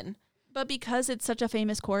then. But because it's such a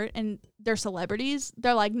famous court and they're celebrities,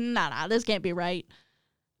 they're like, nah, this can't be right.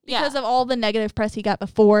 Because of all the negative press he got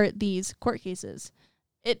before these court cases.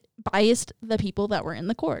 It biased the people that were in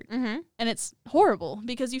the court. Mm-hmm. And it's horrible,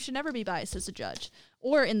 because you should never be biased as a judge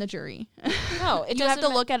or in the jury. No, you have to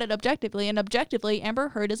look at it objectively. And objectively, Amber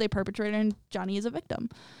Heard is a perpetrator and Johnny is a victim.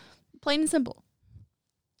 Plain and simple.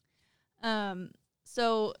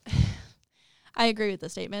 So I agree with the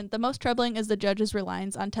statement. The most troubling is the judge's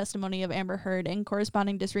reliance on testimony of Amber Heard and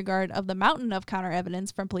corresponding disregard of the mountain of counter evidence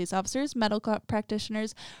from police officers, medical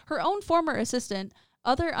practitioners, her own former assistant,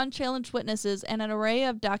 other unchallenged witnesses, and an array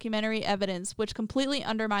of documentary evidence which completely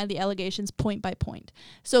undermine the allegations point by point.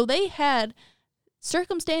 So they had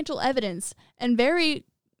circumstantial evidence and very,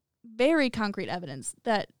 very concrete evidence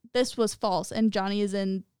that this was false and Johnny is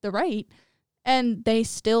in the right, and they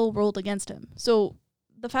still ruled against him. So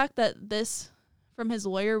the fact that this from his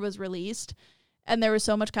lawyer was released and there was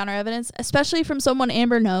so much counter evidence, especially from someone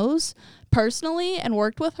Amber knows personally and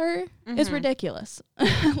worked with her, is ridiculous.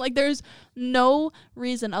 Like, there's no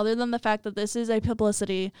reason other than the fact that this is a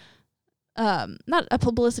publicity, not a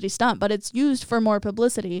publicity stunt, but it's used for more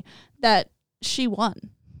publicity, that she won.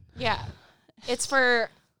 Yeah. It's to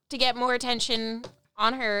get more attention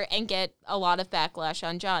on her and get a lot of backlash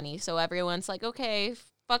on Johnny. So everyone's like, okay,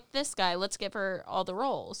 fuck this guy. Let's give her all the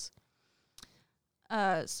roles.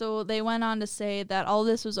 So they went on to say that all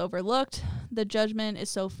this was overlooked. The judgment is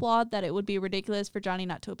so flawed that it would be ridiculous for Johnny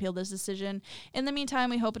not to appeal this decision. In the meantime,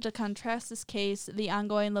 we hope to contrast this case. The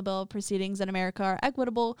ongoing libel proceedings in America are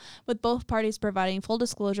equitable, with both parties providing full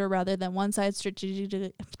disclosure rather than one side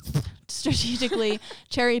strategically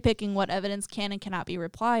cherry-picking what evidence can and cannot be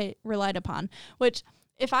relied upon, which,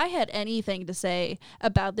 if I had anything to say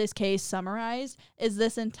about this case summarized, is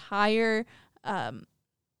this entire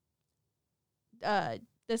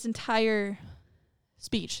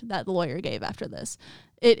speech that the lawyer gave after this.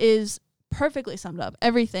 It is perfectly summed up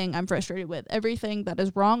everything I'm frustrated with, everything that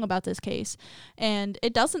is wrong about this case, and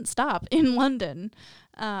it doesn't stop in London.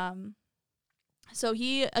 So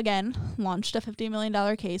he, again, launched a $50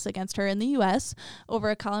 million case against her in the U.S. over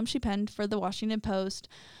a column she penned for the Washington Post.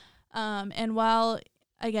 And while,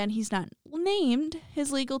 again, he's not named,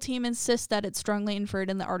 his legal team insists that it's strongly inferred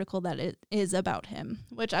in the article that it is about him,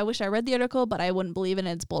 which I wish I read the article, but I wouldn't believe in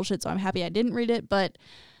it. It's bullshit, so I'm happy I didn't read it, but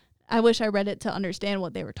I wish I read it to understand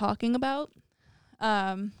what they were talking about.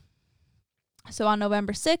 So on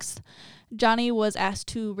November 6th, Johnny was asked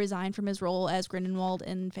to resign from his role as Grindelwald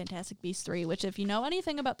in Fantastic Beasts 3, which, if you know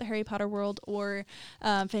anything about the Harry Potter world or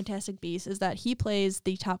Fantastic Beasts, is that he plays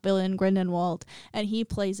the top villain, Grindelwald, and he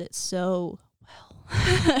plays it so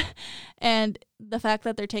well. And the fact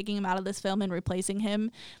that they're taking him out of this film and replacing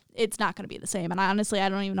him, it's not going to be the same. And I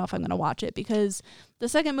don't even know if I'm going to watch it, because the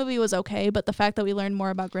second movie was okay, but the fact that we learned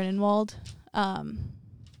more about Grindelwald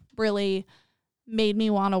really made me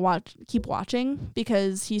want to keep watching,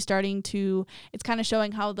 because he's starting to, it's kind of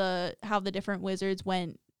showing how the different wizards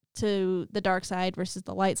went to the dark side versus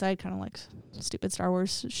the light side, kind of like stupid Star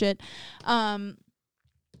Wars shit.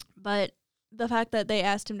 But the fact that they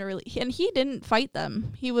asked him to release, and he didn't fight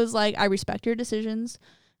them. He was like, I respect your decisions.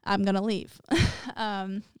 I'm going to leave.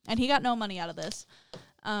 And he got no money out of this.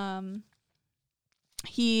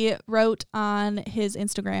 He wrote on his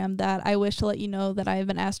Instagram that, I wish to let you know that I have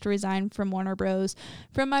been asked to resign from Warner Bros.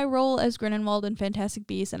 From my role as Grindelwald in Fantastic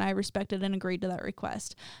Beasts, and I respected and agreed to that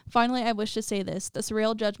request. Finally, I wish to say this. The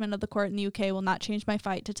surreal judgment of the court in the UK will not change my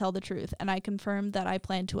fight to tell the truth, and I confirm that I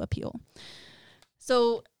plan to appeal.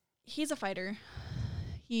 So he's a fighter.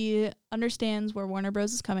 He understands where Warner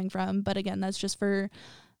Bros. Is coming from, but again, that's just for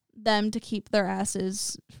them to keep their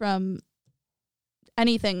asses from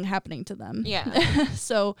anything happening to them. Yeah.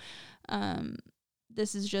 So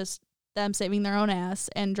this is just them saving their own ass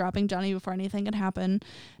and dropping Johnny before anything can happen,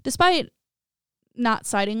 despite not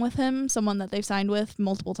siding with him, someone that they've signed with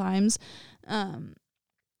multiple times.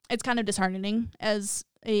 it's kind of disheartening as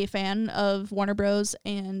a fan of Warner Bros.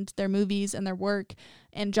 And their movies and their work.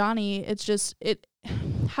 And Johnny, it's just,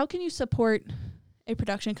 how can you support a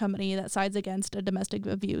production company that sides against a domestic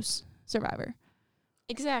abuse survivor?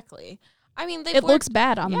 Exactly. I mean, it looks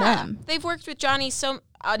bad on them. They've worked with Johnny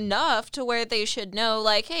enough to where they should know,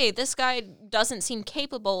 like, hey, this guy doesn't seem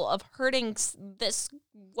capable of hurting this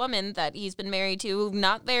woman that he's been married to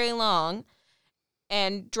not very long,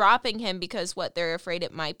 and dropping him because they're afraid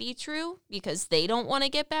it might be true, because they don't want to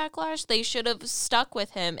get backlash. They should have stuck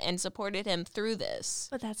with him and supported him through this.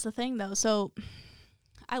 But that's the thing, though. So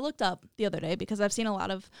I looked up the other day because I've seen a lot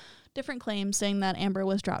of different claims saying that Amber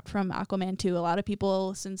was dropped from Aquaman 2. A lot of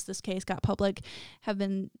people, since this case got public, have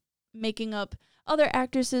been making up other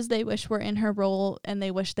actresses they wish were in her role, and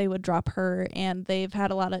they wish they would drop her, and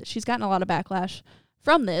she's gotten a lot of backlash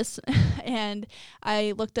from this. And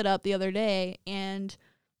I looked it up the other day, and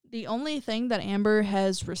the only thing that Amber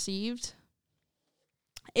has received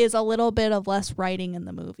is a little bit of less writing in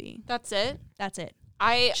the movie. That's it? That's it.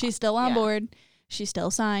 She's still on board. She's still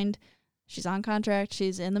signed. She's on contract.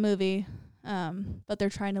 She's in the movie. But they're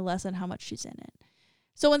trying to lessen how much she's in it.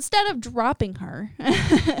 So instead of dropping her,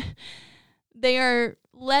 they are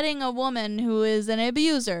letting a woman who is an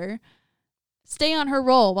abuser stay on her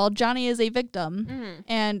role while Johnny is a victim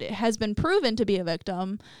and has been proven to be a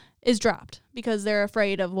victim, is dropped because they're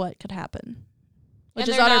afraid of what could happen. Which and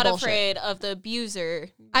is they're utter not bullshit. afraid of the abuser.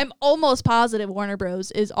 I'm almost positive Warner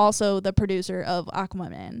Bros. Is also the producer of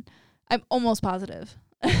Aquaman. I'm almost positive.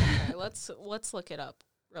 Okay, let's look it up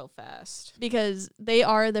real fast. Because they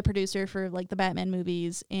are the producer for like the Batman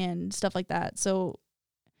movies and stuff like that. So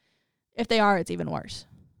if they are, it's even worse.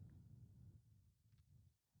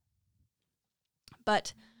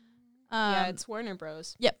 But yeah, it's Warner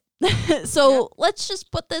Bros. Yep. So let's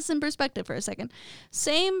just put this in perspective for a second.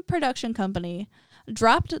 Same production company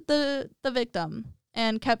dropped the victim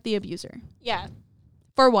and kept the abuser. Yeah.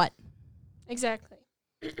 For what? Exactly.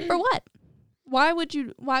 For what? Why would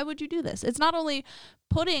you do this? It's not only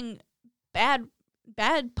putting bad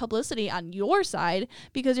publicity on your side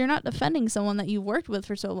because you're not defending someone that you've worked with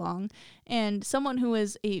for so long and someone who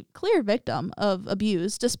is a clear victim of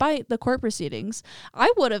abuse despite the court proceedings.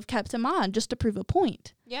 I would have kept him on just to prove a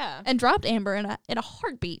point. Yeah. And dropped Amber in a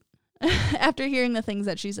heartbeat after hearing the things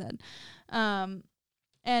that she said. And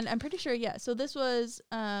I'm pretty sure, so this was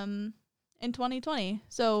in 2020.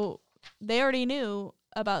 So they already knew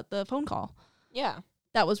about the phone call. Yeah.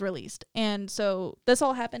 That was released. And so this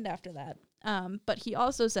all happened after that. But he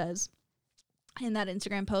also says in that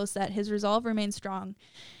Instagram post that his resolve remains strong,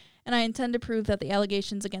 and I intend to prove that the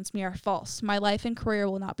allegations against me are false. My life and career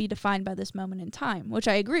will not be defined by this moment in time, which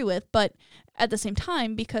I agree with, but at the same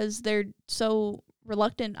time, because they're so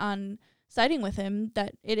reluctant on siding with him,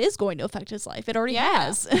 that it is going to affect his life. It already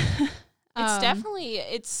has.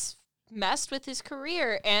 It's messed with his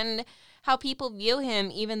career and how people view him,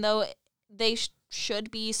 even though they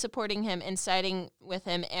should be supporting him and siding with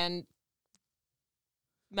him and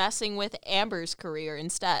messing with Amber's career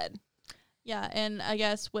instead. Yeah, and I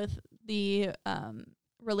guess with the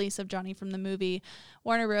release of Johnny from the movie,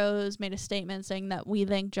 Warner Bros. Made a statement saying that we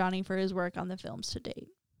thank Johnny for his work on the films to date.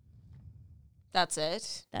 That's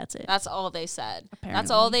it? That's it. That's all they said. Apparently.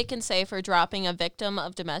 That's all they can say for dropping a victim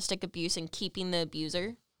of domestic abuse and keeping the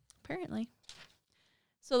abuser? Apparently.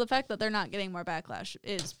 So the fact that they're not getting more backlash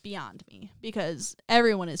is beyond me because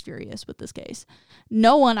everyone is furious with this case.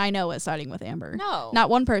 No one I know is siding with Amber. No. Not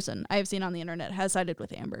one person I have seen on the internet has sided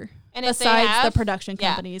with Amber. And besides the production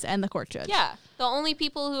companies and the court judge. Yeah. The only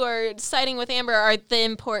people who are siding with Amber are the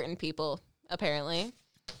important people, apparently.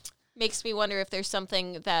 Makes me wonder if there's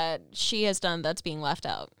something that she has done that's being left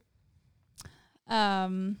out.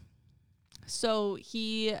 So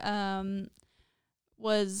he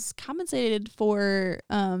was compensated for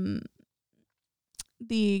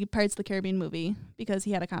the Pirates of the Caribbean movie because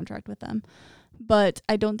he had a contract with them. But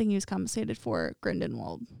I don't think he was compensated for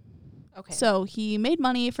Grindelwald. Okay. So he made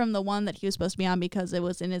money from the one that he was supposed to be on because it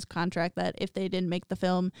was in his contract that if they didn't make the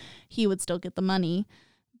film, he would still get the money.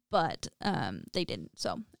 But they didn't.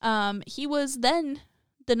 So he was then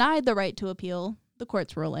denied the right to appeal the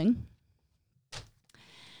court's ruling.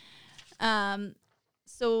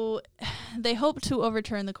 So they hope to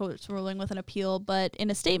overturn the court's ruling with an appeal, but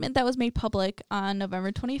in a statement that was made public on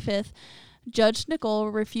November 25th, Judge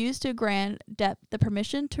Nicol refused to grant Depp the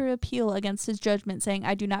permission to appeal against his judgment, saying,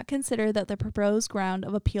 "I do not consider that the proposed ground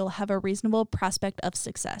of appeal have a reasonable prospect of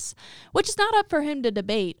success," which is not up for him to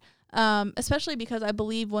debate, especially because I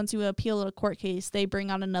believe once you appeal a court case, they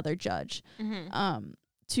bring on another judge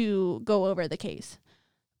to go over the case,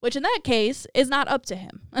 which in that case is not up to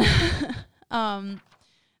him.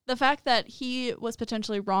 the fact that he was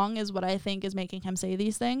potentially wrong is what I think is making him say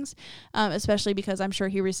these things, especially because I'm sure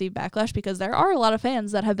he received backlash, because there are a lot of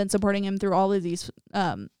fans that have been supporting him through all of these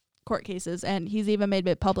court cases, and he's even made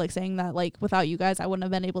it public saying that, like, without you guys, I wouldn't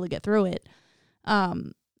have been able to get through it.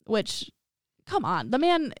 Which, come on, the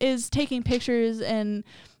man is taking pictures and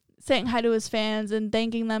saying hi to his fans and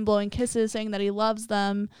thanking them, blowing kisses, saying that he loves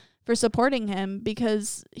them for supporting him,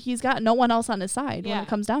 because he's got no one else on his side when it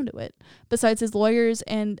comes down to it, besides his lawyers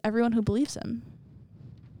and everyone who believes him.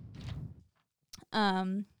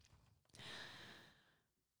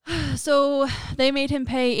 So they made him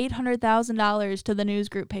pay $800,000 to the news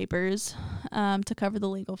group papers to cover the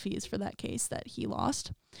legal fees for that case that he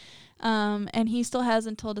lost. And he still has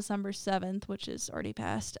until December 7th, which is already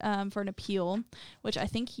passed, for an appeal, which I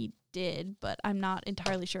think he did, but I'm not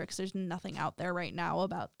entirely sure because there's nothing out there right now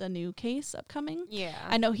about the new case upcoming. Yeah.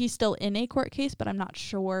 I know he's still in a court case, but I'm not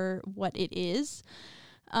sure what it is.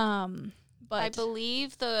 But I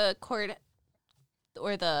believe the court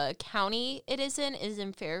or the county it is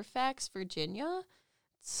in Fairfax, Virginia.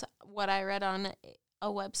 It's what I read on a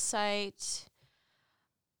website.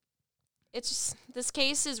 It's just, this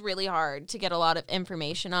case is really hard to get a lot of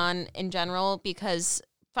information on in general, because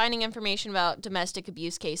finding information about domestic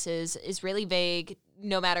abuse cases is really vague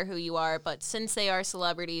no matter who you are. But since they are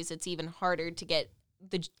celebrities, it's even harder to get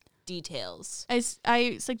the details.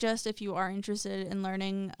 I suggest, if you are interested in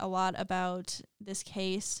learning a lot about this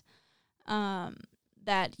case,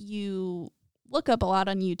 that you look up a lot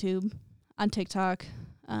on YouTube, on TikTok.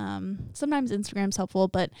 Sometimes Instagram's helpful,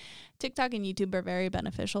 but TikTok and YouTube are very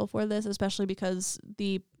beneficial for this, especially because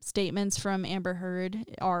the statements from Amber Heard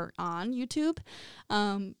are on YouTube.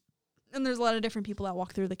 And there's a lot of different people that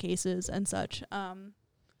walk through the cases and such. And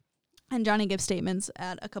Johnny gives statements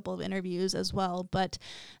at a couple of interviews as well. But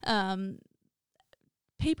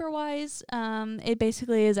paper-wise, it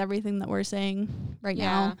basically is everything that we're saying right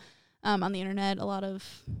now on the internet. A lot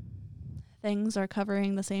of things are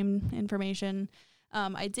covering the same information.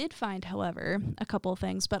 I did find, however, a couple of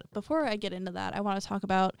things, but before I get into that, I want to talk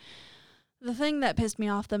about the thing that pissed me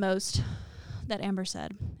off the most that Amber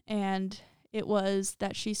said, and it was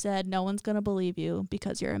that she said, no one's going to believe you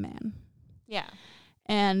because you're a man. Yeah.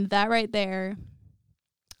 And that right there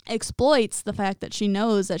exploits the fact that she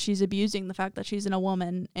knows that she's abusing the fact that she's a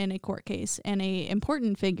woman in a court case and a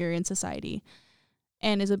important figure in society,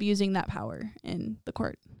 and is abusing that power in the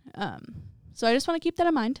court. So I just want to keep that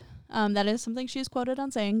in mind. That is something she's quoted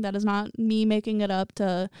on saying. That is not me making it up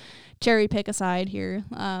to cherry pick a side here.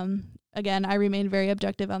 Again, I remained very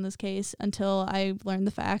objective on this case until I learned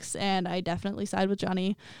the facts, and I definitely side with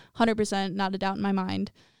Johnny 100%, not a doubt in my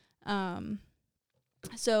mind.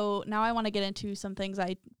 So now I want to get into some things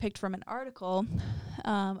I picked from an article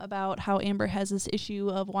about how Amber has this issue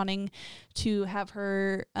of wanting to have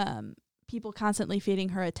her people constantly feeding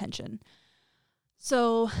her attention.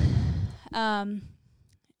 So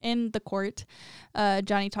in the court,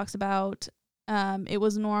 Johnny talks about it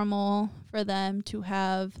was normal for them to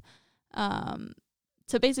have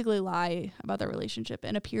to basically lie about their relationship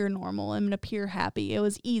and appear normal and appear happy. It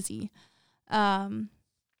was easy.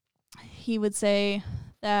 He would say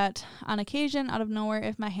that on occasion, out of nowhere,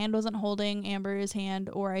 if my hand wasn't holding Amber's hand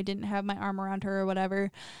or I didn't have my arm around her or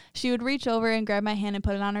whatever, she would reach over and grab my hand and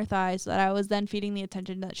put it on her thigh so that I was then feeding the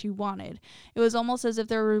attention that she wanted. It was almost as if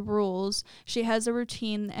there were rules. She has a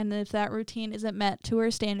routine, and if that routine isn't met to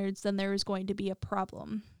her standards, then there is going to be a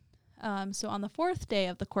problem. So on the fourth day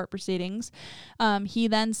of the court proceedings, he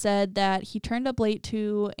then said that he turned up late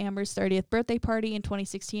to Amber's 30th birthday party in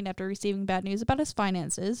 2016 after receiving bad news about his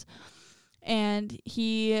finances. And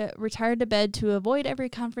he retired to bed to avoid every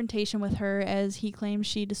confrontation with her, as he claimed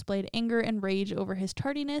she displayed anger and rage over his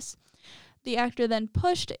tardiness. The actor then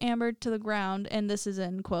pushed Amber to the ground, and this is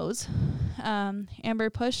in quotes. He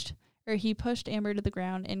pushed Amber to the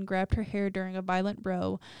ground and grabbed her hair during a violent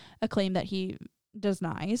row, a claim that he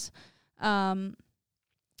denies.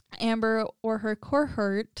 Amber or her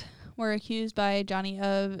cohort were accused by Johnny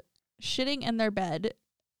of shitting in their bed,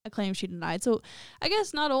 a claim she denied. So I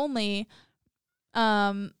guess not only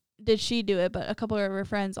did she do it, but a couple of her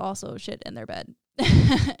friends also shit in their bed.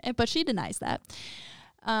 But she denies that.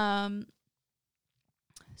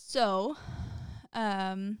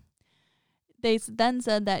 They then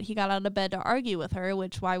said that he got out of bed to argue with her,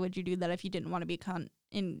 which why would you do that if you didn't want to be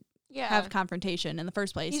have confrontation in the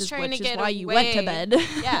first place? He's trying which to is get why away. you went to bed.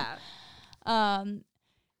 Yeah.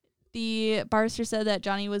 The barrister said that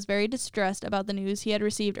Johnny was very distressed about the news he had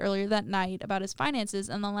received earlier that night about his finances,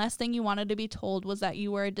 and the last thing you wanted to be told was that you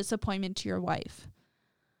were a disappointment to your wife.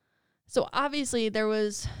 So obviously if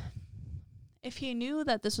he knew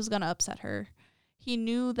that this was going to upset her, he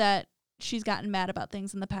knew that she's gotten mad about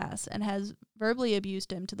things in the past and has verbally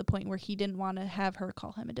abused him to the point where he didn't want to have her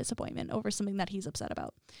call him a disappointment over something that he's upset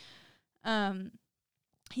about.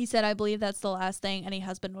 He said, I believe that's the last thing any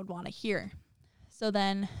husband would want to hear. So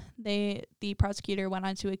then the prosecutor went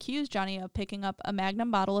on to accuse Johnny of picking up a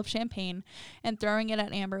Magnum bottle of champagne and throwing it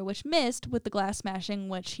at Amber, which missed, with the glass smashing,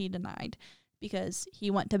 which he denied because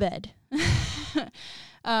he went to bed.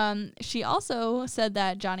 She also said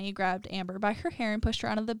that Johnny grabbed Amber by her hair and pushed her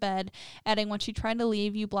out of the bed, adding, when she tried to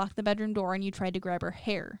leave, you blocked the bedroom door and you tried to grab her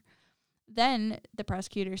hair. Then the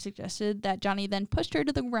prosecutor suggested that Johnny then pushed her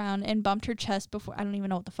to the ground and bumped her chest before, I don't even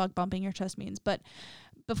know what the fuck bumping your chest means, but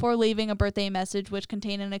before leaving a birthday message which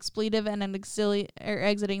contained an expletive and an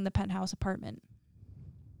exiting the penthouse apartment.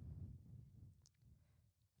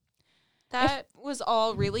 That was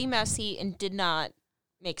all really messy and did not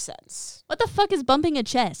make sense. What the fuck is bumping a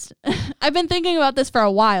chest? I've been thinking about this for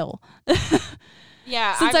a while.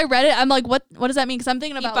 Yeah. Since I read it, I'm like, what does that mean? Because I'm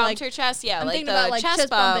thinking about, bumped like, her chest, yeah. I'm like thinking the about, like, chest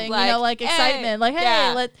bumping, like, you know, like, excitement. Like, hey,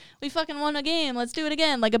 yeah. we fucking won a game. Let's do it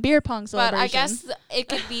again. Like a beer pong celebration. But I guess it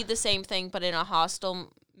could be the same thing, but in a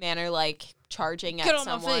hostile manner, like charging at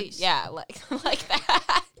someone. My face. Yeah, like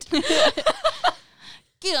that.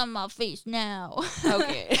 Get on my face now.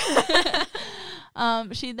 Okay.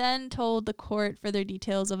 She then told the court further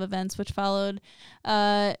details of events which followed,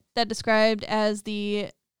 that described as the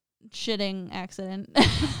shitting accident.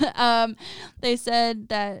 They said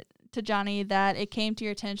that to Johnny that it came to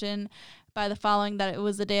your attention by the following, that it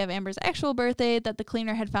was the day of Amber's actual birthday, that the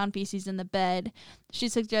cleaner had found feces in the bed. She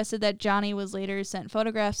suggested that Johnny was later sent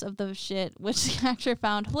photographs of the shit, which the actor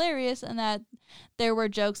found hilarious, and that there were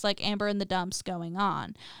jokes like Amber in the dumps going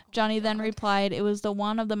on. Johnny then replied, it was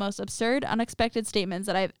one of the most absurd, unexpected statements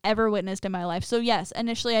that I've ever witnessed in my life. So yes,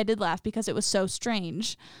 initially I did laugh because it was so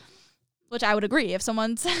strange, which I would agree. If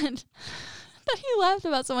someone said that he laughed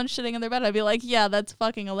about someone shitting in their bed, I'd be like, yeah, that's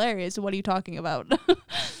fucking hilarious. What are you talking about?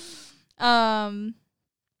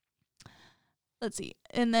 Let's see.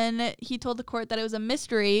 And then he told the court that it was a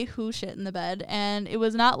mystery who shit in the bed, and it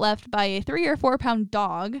was not left by a 3 or 4 pound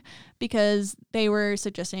dog, because they were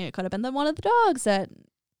suggesting it could have been one of the dogs that,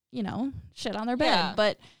 you know, shit on their bed. Yeah.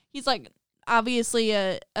 But he's like, obviously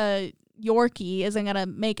a Yorkie isn't going to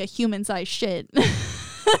make a human-sized shit.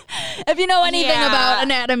 If you know anything about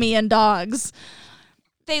anatomy and dogs.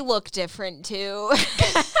 They look different, too.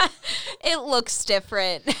 It looks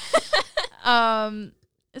different.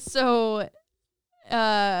 So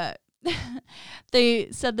they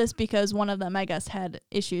said this because one of them, I guess, had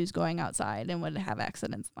issues going outside and would have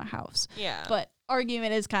accidents in the house. Yeah. But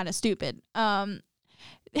argument is kind of stupid.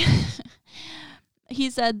 He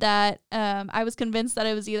said that I was convinced that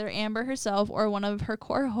it was either Amber herself or one of her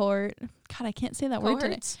cohort. God, I can't say that word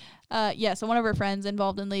today. Yeah, so one of her friends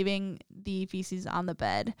involved in leaving the feces on the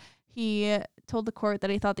bed. He told the court that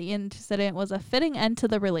he thought the incident was a fitting end to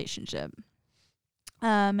the relationship.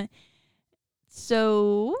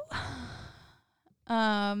 So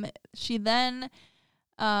she then,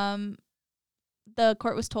 the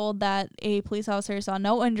court was told that a police officer saw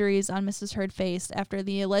no injuries on Mrs. Heard's face after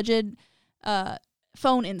the alleged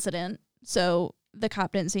phone incident. So the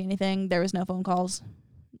cop didn't see anything. There was no phone calls.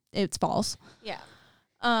 It's false. Yeah.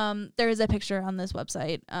 There is a picture on this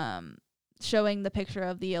website showing the picture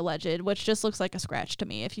of the alleged, which just looks like a scratch to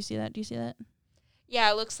me. If you see that, do you see that? Yeah,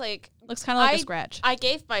 it looks kind of like a scratch. I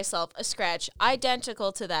gave myself a scratch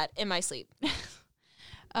identical to that in my sleep.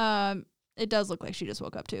 It does look like she just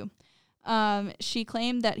woke up too. She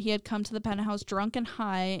claimed that he had come to the penthouse drunk and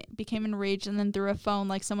high, became enraged, and then threw a phone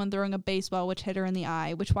like someone throwing a baseball, which hit her in the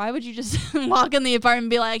eye. Which, why would you just walk in the apartment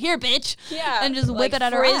and be like, "Here, bitch," and just whip it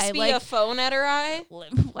at her eye, frisbee a phone at her eye?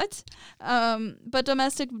 What? But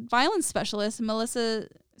domestic violence specialist Melissa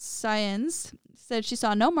Syens said she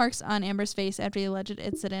saw no marks on Amber's face after the alleged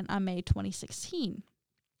incident on May 2016.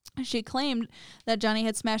 She claimed that Johnny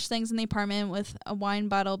had smashed things in the apartment with a wine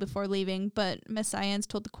bottle before leaving, but Miss Syens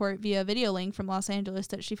told the court via video link from Los Angeles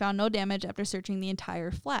that she found no damage after searching the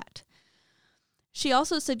entire flat. She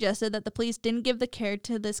also suggested that the police didn't give the care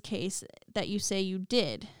to this case that you say you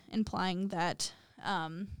did, implying that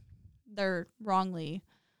they're wrongly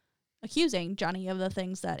accusing Johnny of the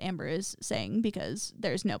things that Amber is saying because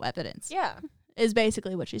there's no evidence. Yeah. Is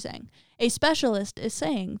basically what she's saying. A specialist is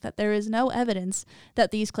saying that there is no evidence that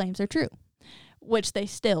these claims are true, which they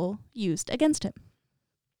still used against him.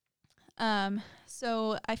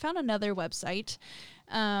 So I found another website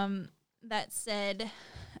that said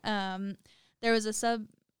there was a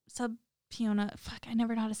subpoena. Fuck, I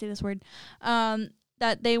never know how to say this word.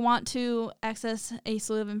 That they want to access a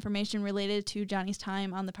slew of information related to Johnny's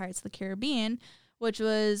time on the Pirates of the Caribbean, which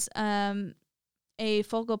was a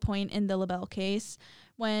focal point in the LaBelle case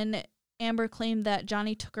when Amber claimed that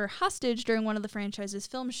Johnny took her hostage during one of the franchise's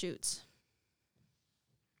film shoots,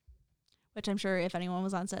 which I'm sure if anyone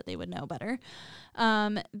was on set, they would know better.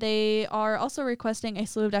 They are also requesting a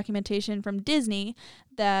slew of documentation from Disney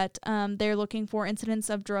that they're looking for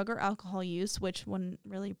incidents of drug or alcohol use, which wouldn't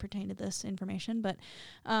really pertain to this information, but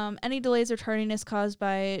any delays or tardiness caused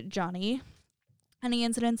by Johnny, any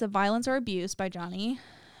incidents of violence or abuse by Johnny,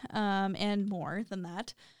 and more than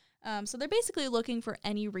that. So they're basically looking for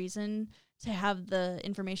any reason to have the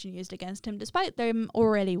information used against him, despite them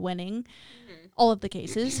already winning all of the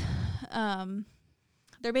cases.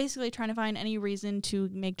 They're basically trying to find any reason to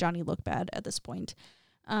make Johnny look bad at this point.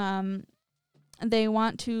 They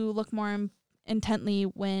want to look more intently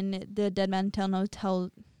when the Dead Men Tell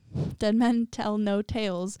No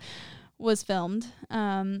Tales was filmed.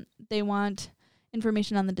 They want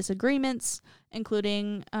information on the disagreements,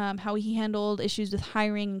 including how he handled issues with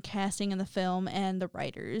hiring and casting in the film and the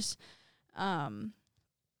writers. And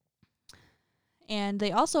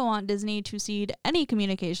they also want Disney to cede any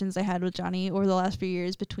communications they had with Johnny over the last few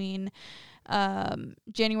years between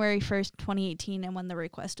January 1st, 2018 and when the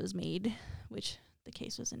request was made, which the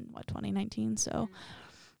case was in, 2019? So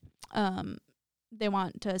they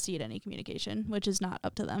want to cede any communication, which is not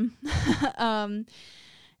up to them.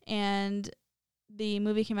 And the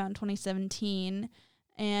movie came out in 2017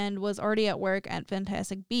 and was already at work at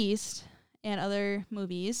Fantastic Beasts and other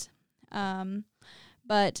movies.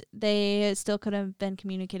 But they still could have been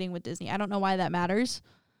communicating with Disney. I don't know why that matters.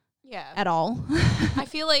 Yeah. At all. I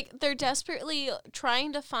feel like they're desperately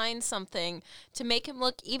trying to find something to make him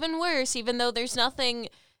look even worse, even though there's nothing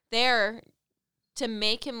there to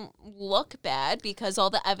make him look bad because all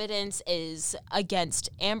the evidence is against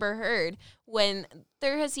Amber Heard, when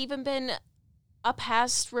there has even been a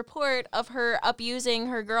past report of her abusing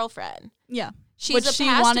her girlfriend. Yeah. She's which a she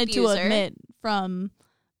past wanted abuser. to admit from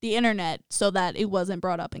the internet so that it wasn't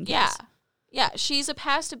brought up in case. Yeah, she's a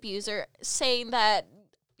past abuser saying that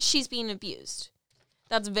she's being abused.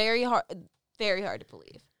 That's very hard to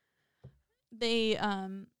believe. They,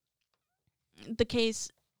 the case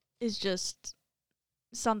is just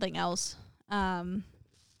something else.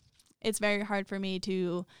 It's very hard for me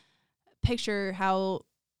to picture how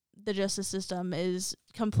the justice system is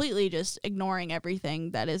completely just ignoring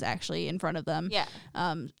everything that is actually in front of them. Yeah.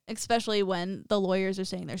 Especially when the lawyers are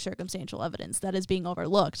saying there's circumstantial evidence that is being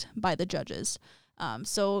overlooked by the judges.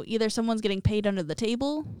 So either someone's getting paid under the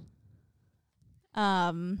table,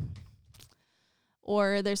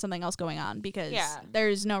 or there's something else going on, because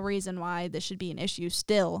there's no reason why this should be an issue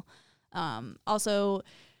still. Also,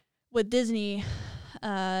 with Disney,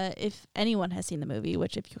 if anyone has seen the movie,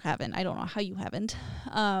 which if you haven't, I don't know how you haven't.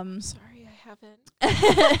 Sorry, I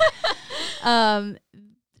haven't.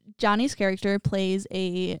 Johnny's character plays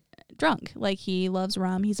a drunk. Like, he loves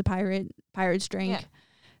rum. He's a pirate. Pirates drink. Yeah.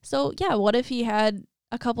 So, yeah, what if he had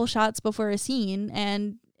a couple shots before a scene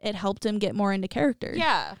and it helped him get more into character?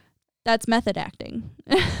 Yeah. That's method acting.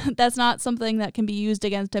 That's not something that can be used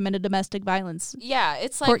against him in a domestic violence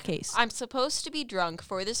it's court like, case. I'm supposed to be drunk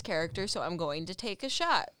for this character, so I'm going to take a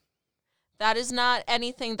shot. That is not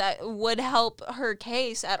anything that would help her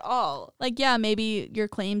case at all. Like, yeah, maybe your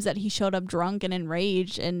claims that he showed up drunk and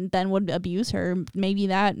enraged and then would abuse her, maybe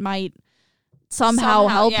that might somehow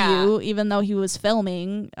help you, even though he was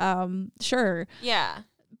filming. Sure. Yeah.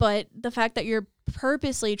 But the fact that you're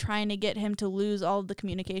purposely trying to get him to lose all of the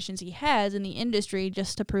communications he has in the industry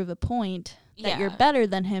just to prove a point that you're better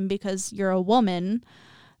than him because you're a woman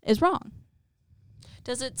is wrong.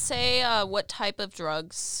 Does it say what type of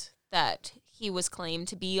drugs that he was claimed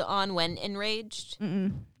to be on when enraged?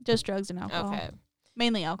 Just drugs and alcohol. Okay.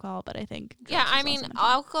 Mainly alcohol, but I think Yeah, I mean,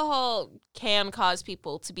 alcohol can cause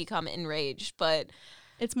people to become enraged, but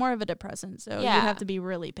it's more of a depressant, so you have to be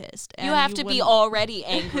really pissed. You have to be already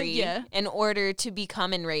angry Yeah. in order to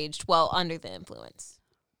become enraged while under the influence.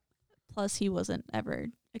 Plus, he wasn't ever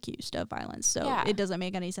accused of violence, so it doesn't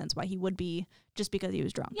make any sense why he would be just because he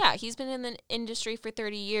was drunk. Yeah, he's been in the industry for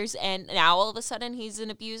 30 years, and now all of a sudden he's an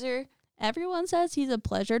abuser. Everyone says he's a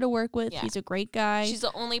pleasure to work with. Yeah. He's a great guy. She's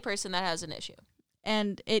the only person that has an issue.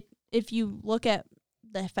 And if you look at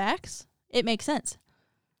the facts, it makes sense.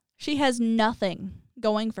 She has nothing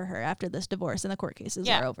going for her after this divorce and the court cases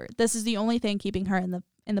are over. This is the only thing keeping her in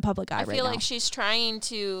the public eye right now. I feel like she's trying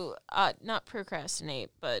to not procrastinate,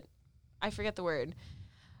 but I forget the word.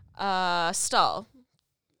 Stall.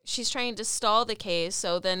 She's trying to stall the case,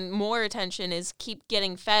 so then more attention is keep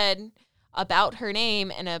getting fed about her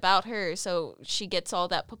name and about her, so she gets all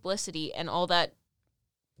that publicity and all that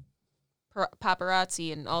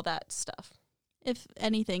paparazzi and all that stuff. If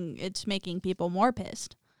anything, it's making people more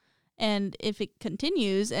pissed. And if it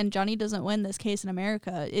continues and Johnny doesn't win this case in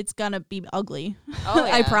America, it's going to be ugly. Oh,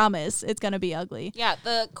 yeah. I promise. It's going to be ugly. Yeah,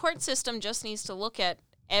 the court system just needs to look at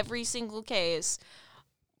every single case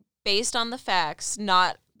based on the facts,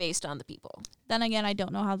 not based on the people. Then again, I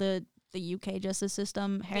don't know how the UK justice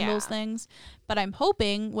system handles Yeah. things, but I'm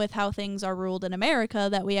hoping with how things are ruled in America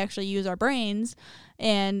that we actually use our brains,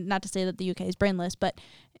 and not to say that the UK is brainless, but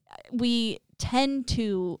we tend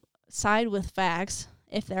to side with facts.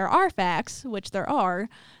 If there are facts, which there are,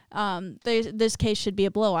 this case should be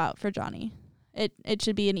a blowout for Johnny. It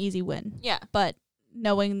should be an easy win. Yeah. But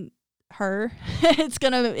knowing her, it's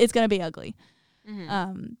gonna be ugly.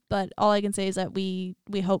 Mm-hmm. But all I can say is that we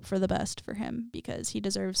hope for the best for him, because he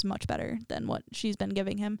deserves much better than what she's been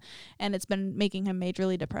giving him, and it's been making him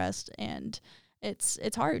majorly depressed, and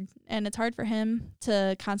it's hard, and it's hard for him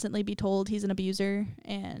to constantly be told he's an abuser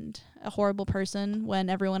and a horrible person when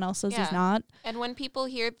everyone else says he's not. And when people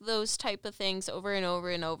hear those type of things over and over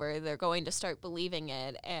and over, they're going to start believing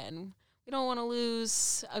it, and we don't want to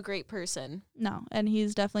lose a great person. No, and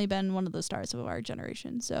he's definitely been one of the stars of our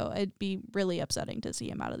generation, so it'd be really upsetting to see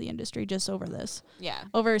him out of the industry just over this. Yeah.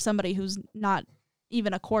 Over somebody who's not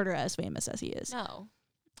even a quarter as famous as he is. No.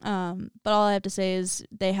 But all I have to say is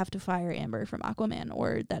they have to fire Amber from Aquaman,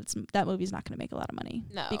 or that movie's not going to make a lot of money.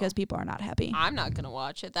 No. Because people are not happy. I'm not going to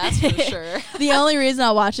watch it, that's for sure. The only reason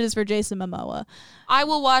I'll watch it is for Jason Momoa. I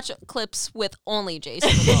will watch clips with only Jason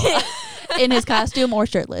Momoa. In his costume or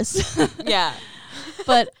shirtless. Yeah.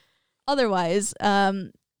 But otherwise,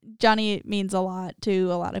 Johnny means a lot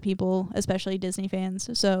to a lot of people, especially Disney fans.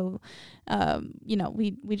 So,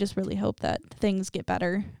 we just really hope that things get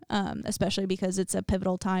better, especially because it's a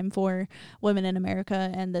pivotal time for women in America,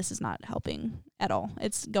 and this is not helping at all.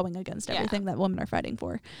 It's going against everything that women are fighting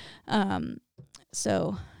for.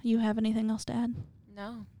 So, you have anything else to add?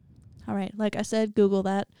 No. All right. Like I said, Google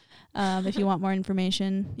that if you want more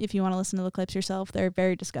information. If you want to listen to the clips yourself, they're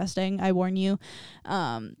very disgusting. I warn you.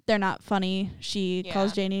 They're not funny. She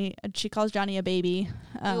calls Johnny a baby.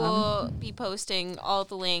 We will be posting all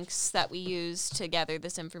the links that we use to gather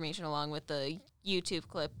this information along with the YouTube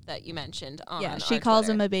clip that you mentioned on she our calls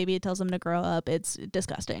Twitter. him a baby, tells him to grow up. It's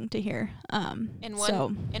disgusting to hear. In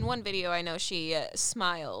one video, I know she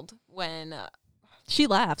smiled when she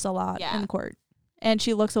laughs a lot in court. And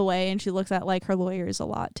she looks away, and she looks at like her lawyers a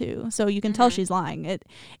lot too. So you can tell she's lying.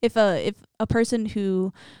 If a person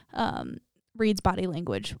who reads body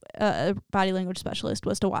language, a body language specialist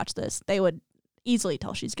was to watch this, they would easily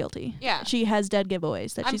tell she's guilty. Yeah, she has dead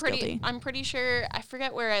giveaways that she's guilty. I'm pretty sure. I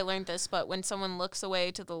forget where I learned this, but when someone looks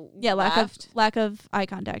away to the lack of eye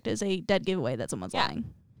contact is a dead giveaway that someone's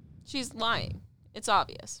lying. She's lying. It's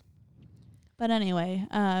obvious. But anyway,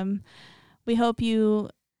 we hope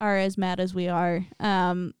you are as mad as we are.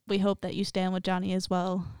 We hope that you stand with Johnny as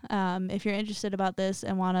well. If you're interested about this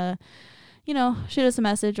and want to, shoot us a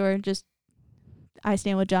message, or just I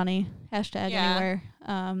stand with Johnny #anywhere.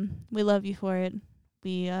 We love you for it.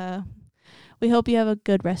 We hope you have a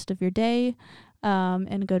good rest of your day,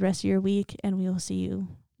 and a good rest of your week, and we will see you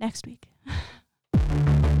next week.